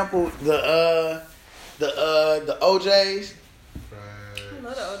nigga sampled the OJs. I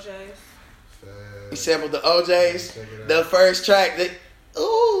love the OJs. He sampled the OJs. The first track,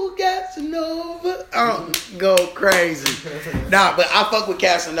 ooh, Casanova. Go crazy. Nah, but I fuck with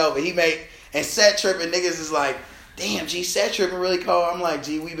Casanova. He made, and Set Tripping niggas is like, damn, G, Set Tripping really cold. I'm like,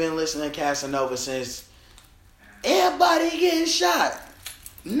 G, we been listening to Casanova since everybody getting shot.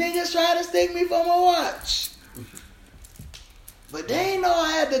 Niggas try to stick me for my watch. But they ain't know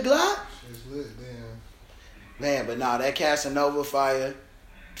I had the Glock. Shit's lit, damn. Man, but nah, that Casanova fire.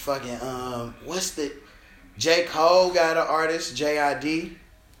 Fucking, what's the... J. Cole got an artist, J.I.D.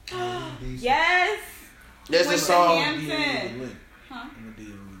 Yes. There's a With song... the Hampton. Huh?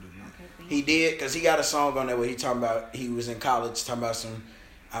 He did, because he got a song on there where he talking about, he was in college talking about some,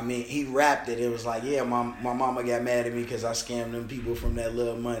 he rapped it. It was like, yeah, my mama got mad at me because I scammed them people from that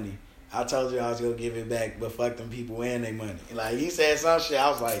little money. I told you I was going to give it back, but fuck them people and their money. Like, he said some shit, I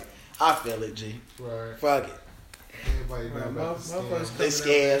was like, I feel it, G. Right. Fuck it. Everybody know about the scam. They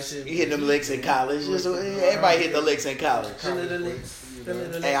scams. You hit them licks in college. Everybody hit the licks in college.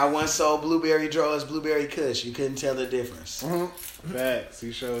 Hey, I once sold blueberry drawers, blueberry kush. You couldn't tell the difference. Facts.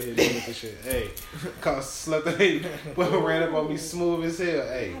 He showed hit me with the shit. Hey, slept hey, boy ran up on me smooth as hell.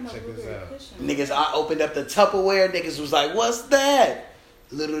 Hey, check this out. Niggas, I opened up the Tupperware. Niggas was like, what's that?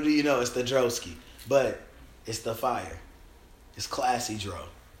 Little do you know, it's the Drosky. But it's the fire. It's classy dro.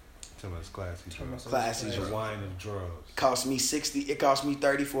 Too much classy drugs. Classy The dro. wine of drugs. Cost me 60. It cost me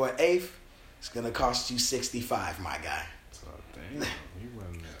 30 for an eighth. It's gonna cost you 65, my guy. So, damn, you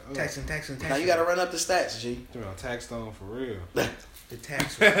running that up. Taxing. Now you gotta run up the stats, G. You on tax stone for real. The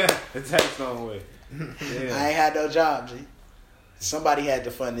tax. The tax stone way. Yeah. I ain't had no job, G. Somebody had to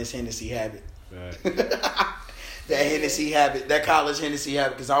fund this Hennessy habit. Right. That Hennessy habit, that college Hennessy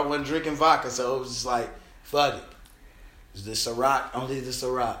habit, because I wasn't drinking vodka, so it was just like, fuck it. It's the Ciroc, only the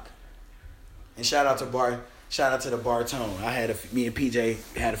Ciroc. And shout out to the Bartone. Me and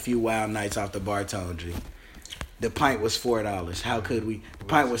PJ had a few wild nights off the Bartone, G. The pint was $4. How could we? The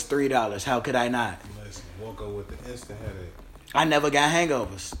pint was $3. How could I not? Listen, woke up with the instant headache. I never got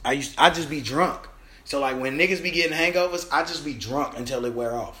hangovers. I just be drunk. So like when niggas be getting hangovers, I just be drunk until it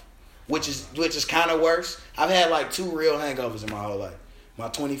wear off. Which is kind of worse. I've had like 2 real hangovers in my whole life. My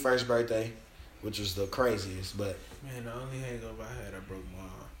 21st birthday, which was the craziest, but Man, the only hangover I had, I broke my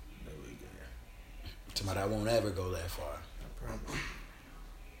arm that weekend. somebody I won't ever go that far. I promise.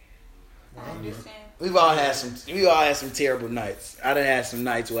 I understand. We've all had some terrible nights. I done had some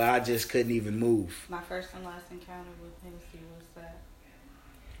nights where I just couldn't even move. My first and last encounter with Hennessy was that.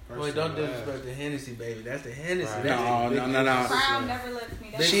 Wait, don't disrespect the Hennessy, baby. That's the Hennessy. Right. That's No. Crown never lets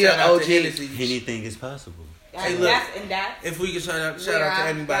me down. Big She shout a out OG. to Hennessy. Anything is possible. Hey, look. That's If we can shout out Where to I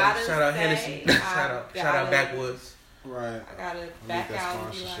everybody. gotta Shout out say, Hennessy. I Shout out gotta- Backwoods. Right. I gotta back that out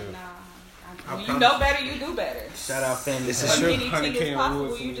and be like, sponsorship. nah. I You promise know better, you do better. Shout out family. This is true. Anything Honey is Cane possible.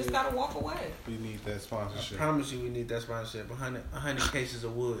 Woods You and just you- gotta walk away. We need that I sponsorship. promise you we need that sponsorship. 100 cases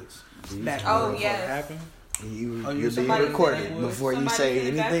of woods. Oh, What yes. happened? You'll you be somebody recorded said- before you somebody say said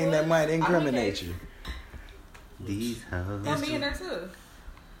anything that backwoods? might I'm incriminate okay. you. These hoes. Got me in there too.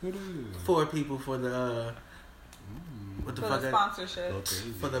 4 people for the what the For fuck? the sponsorship.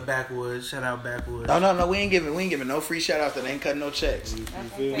 For the Backwoods. Shout out Backwoods. No. We ain't giving no free shout outs that ain't cutting no checks.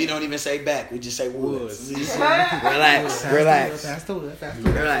 We don't even say back. We just say woods. Relax. That's the wood.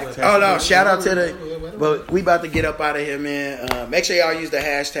 Relax. Oh no! Shout out to the. But we about to get up out of here, man. Make sure y'all use the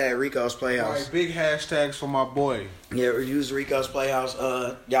hashtag Rico's Playhouse. Alright, big hashtags for my boy. Yeah, use Rico's Playhouse.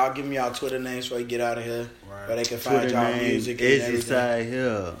 Y'all give me y'all Twitter names before you get out of here, where they can find Twitter y'all name music and is everything. inside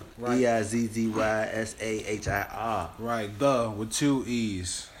here. Right. EIZZYSAHIR. Right, with 2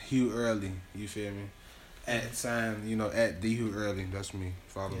 E's. Hugh Early. You feel me? At sign, at the Hugh Early. That's me.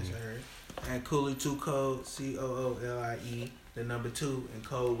 Follow Yes, me. sir. And Cooley 2 Code, COOLIE, the number 2, and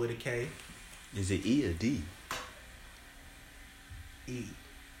code with a K. Is it E or D? E.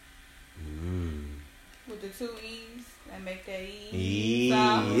 With the 2 E's and make that E. E. So,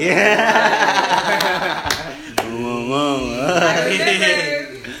 Yeah. I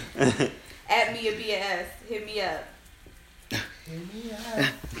remember. At me a BS. Hit me up.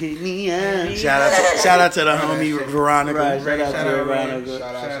 Hit me up. Shout out to the homie Veronica. Right, shout out to Veronica.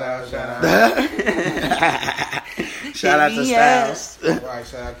 Shout Shout out, out to Styles. Right,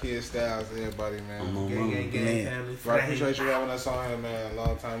 shout out Kid Styles, everybody, man. Gang, Man. family, Right, friends. appreciate you having us on here, man.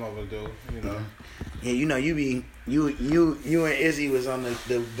 Long time overdue, Yeah, you and Izzy was on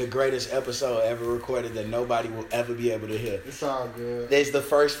the greatest episode ever recorded that nobody will ever be able to hear. It's all good. It's the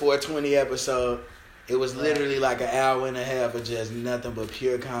first 420 episode. It was literally like an hour and a half of just nothing but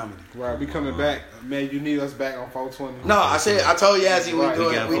pure comedy. Right, we coming back. Man, you need us back on 420. No, I told Yazzie Right,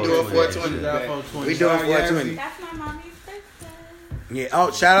 we doing 420. Shout out 420. We doing Shout out 420. That's my mommy's birthday. Yeah.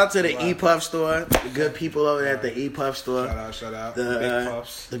 Oh, shout out to the E-Puff store. The good people over there at the E-Puff store. Shout out. The Big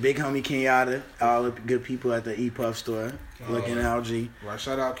Puffs. the big homie Kenyatta. All the good people at the E-Puff store. Looking LG. Right,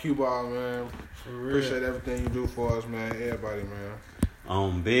 shout out Q-Ball, man. For real. Appreciate everything you do for us, man. Everybody, man.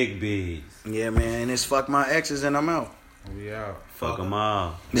 On Big B's. Yeah, man. It's fuck my exes and I'm out. We out. Fuck them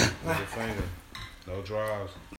all. With a finger. No draws.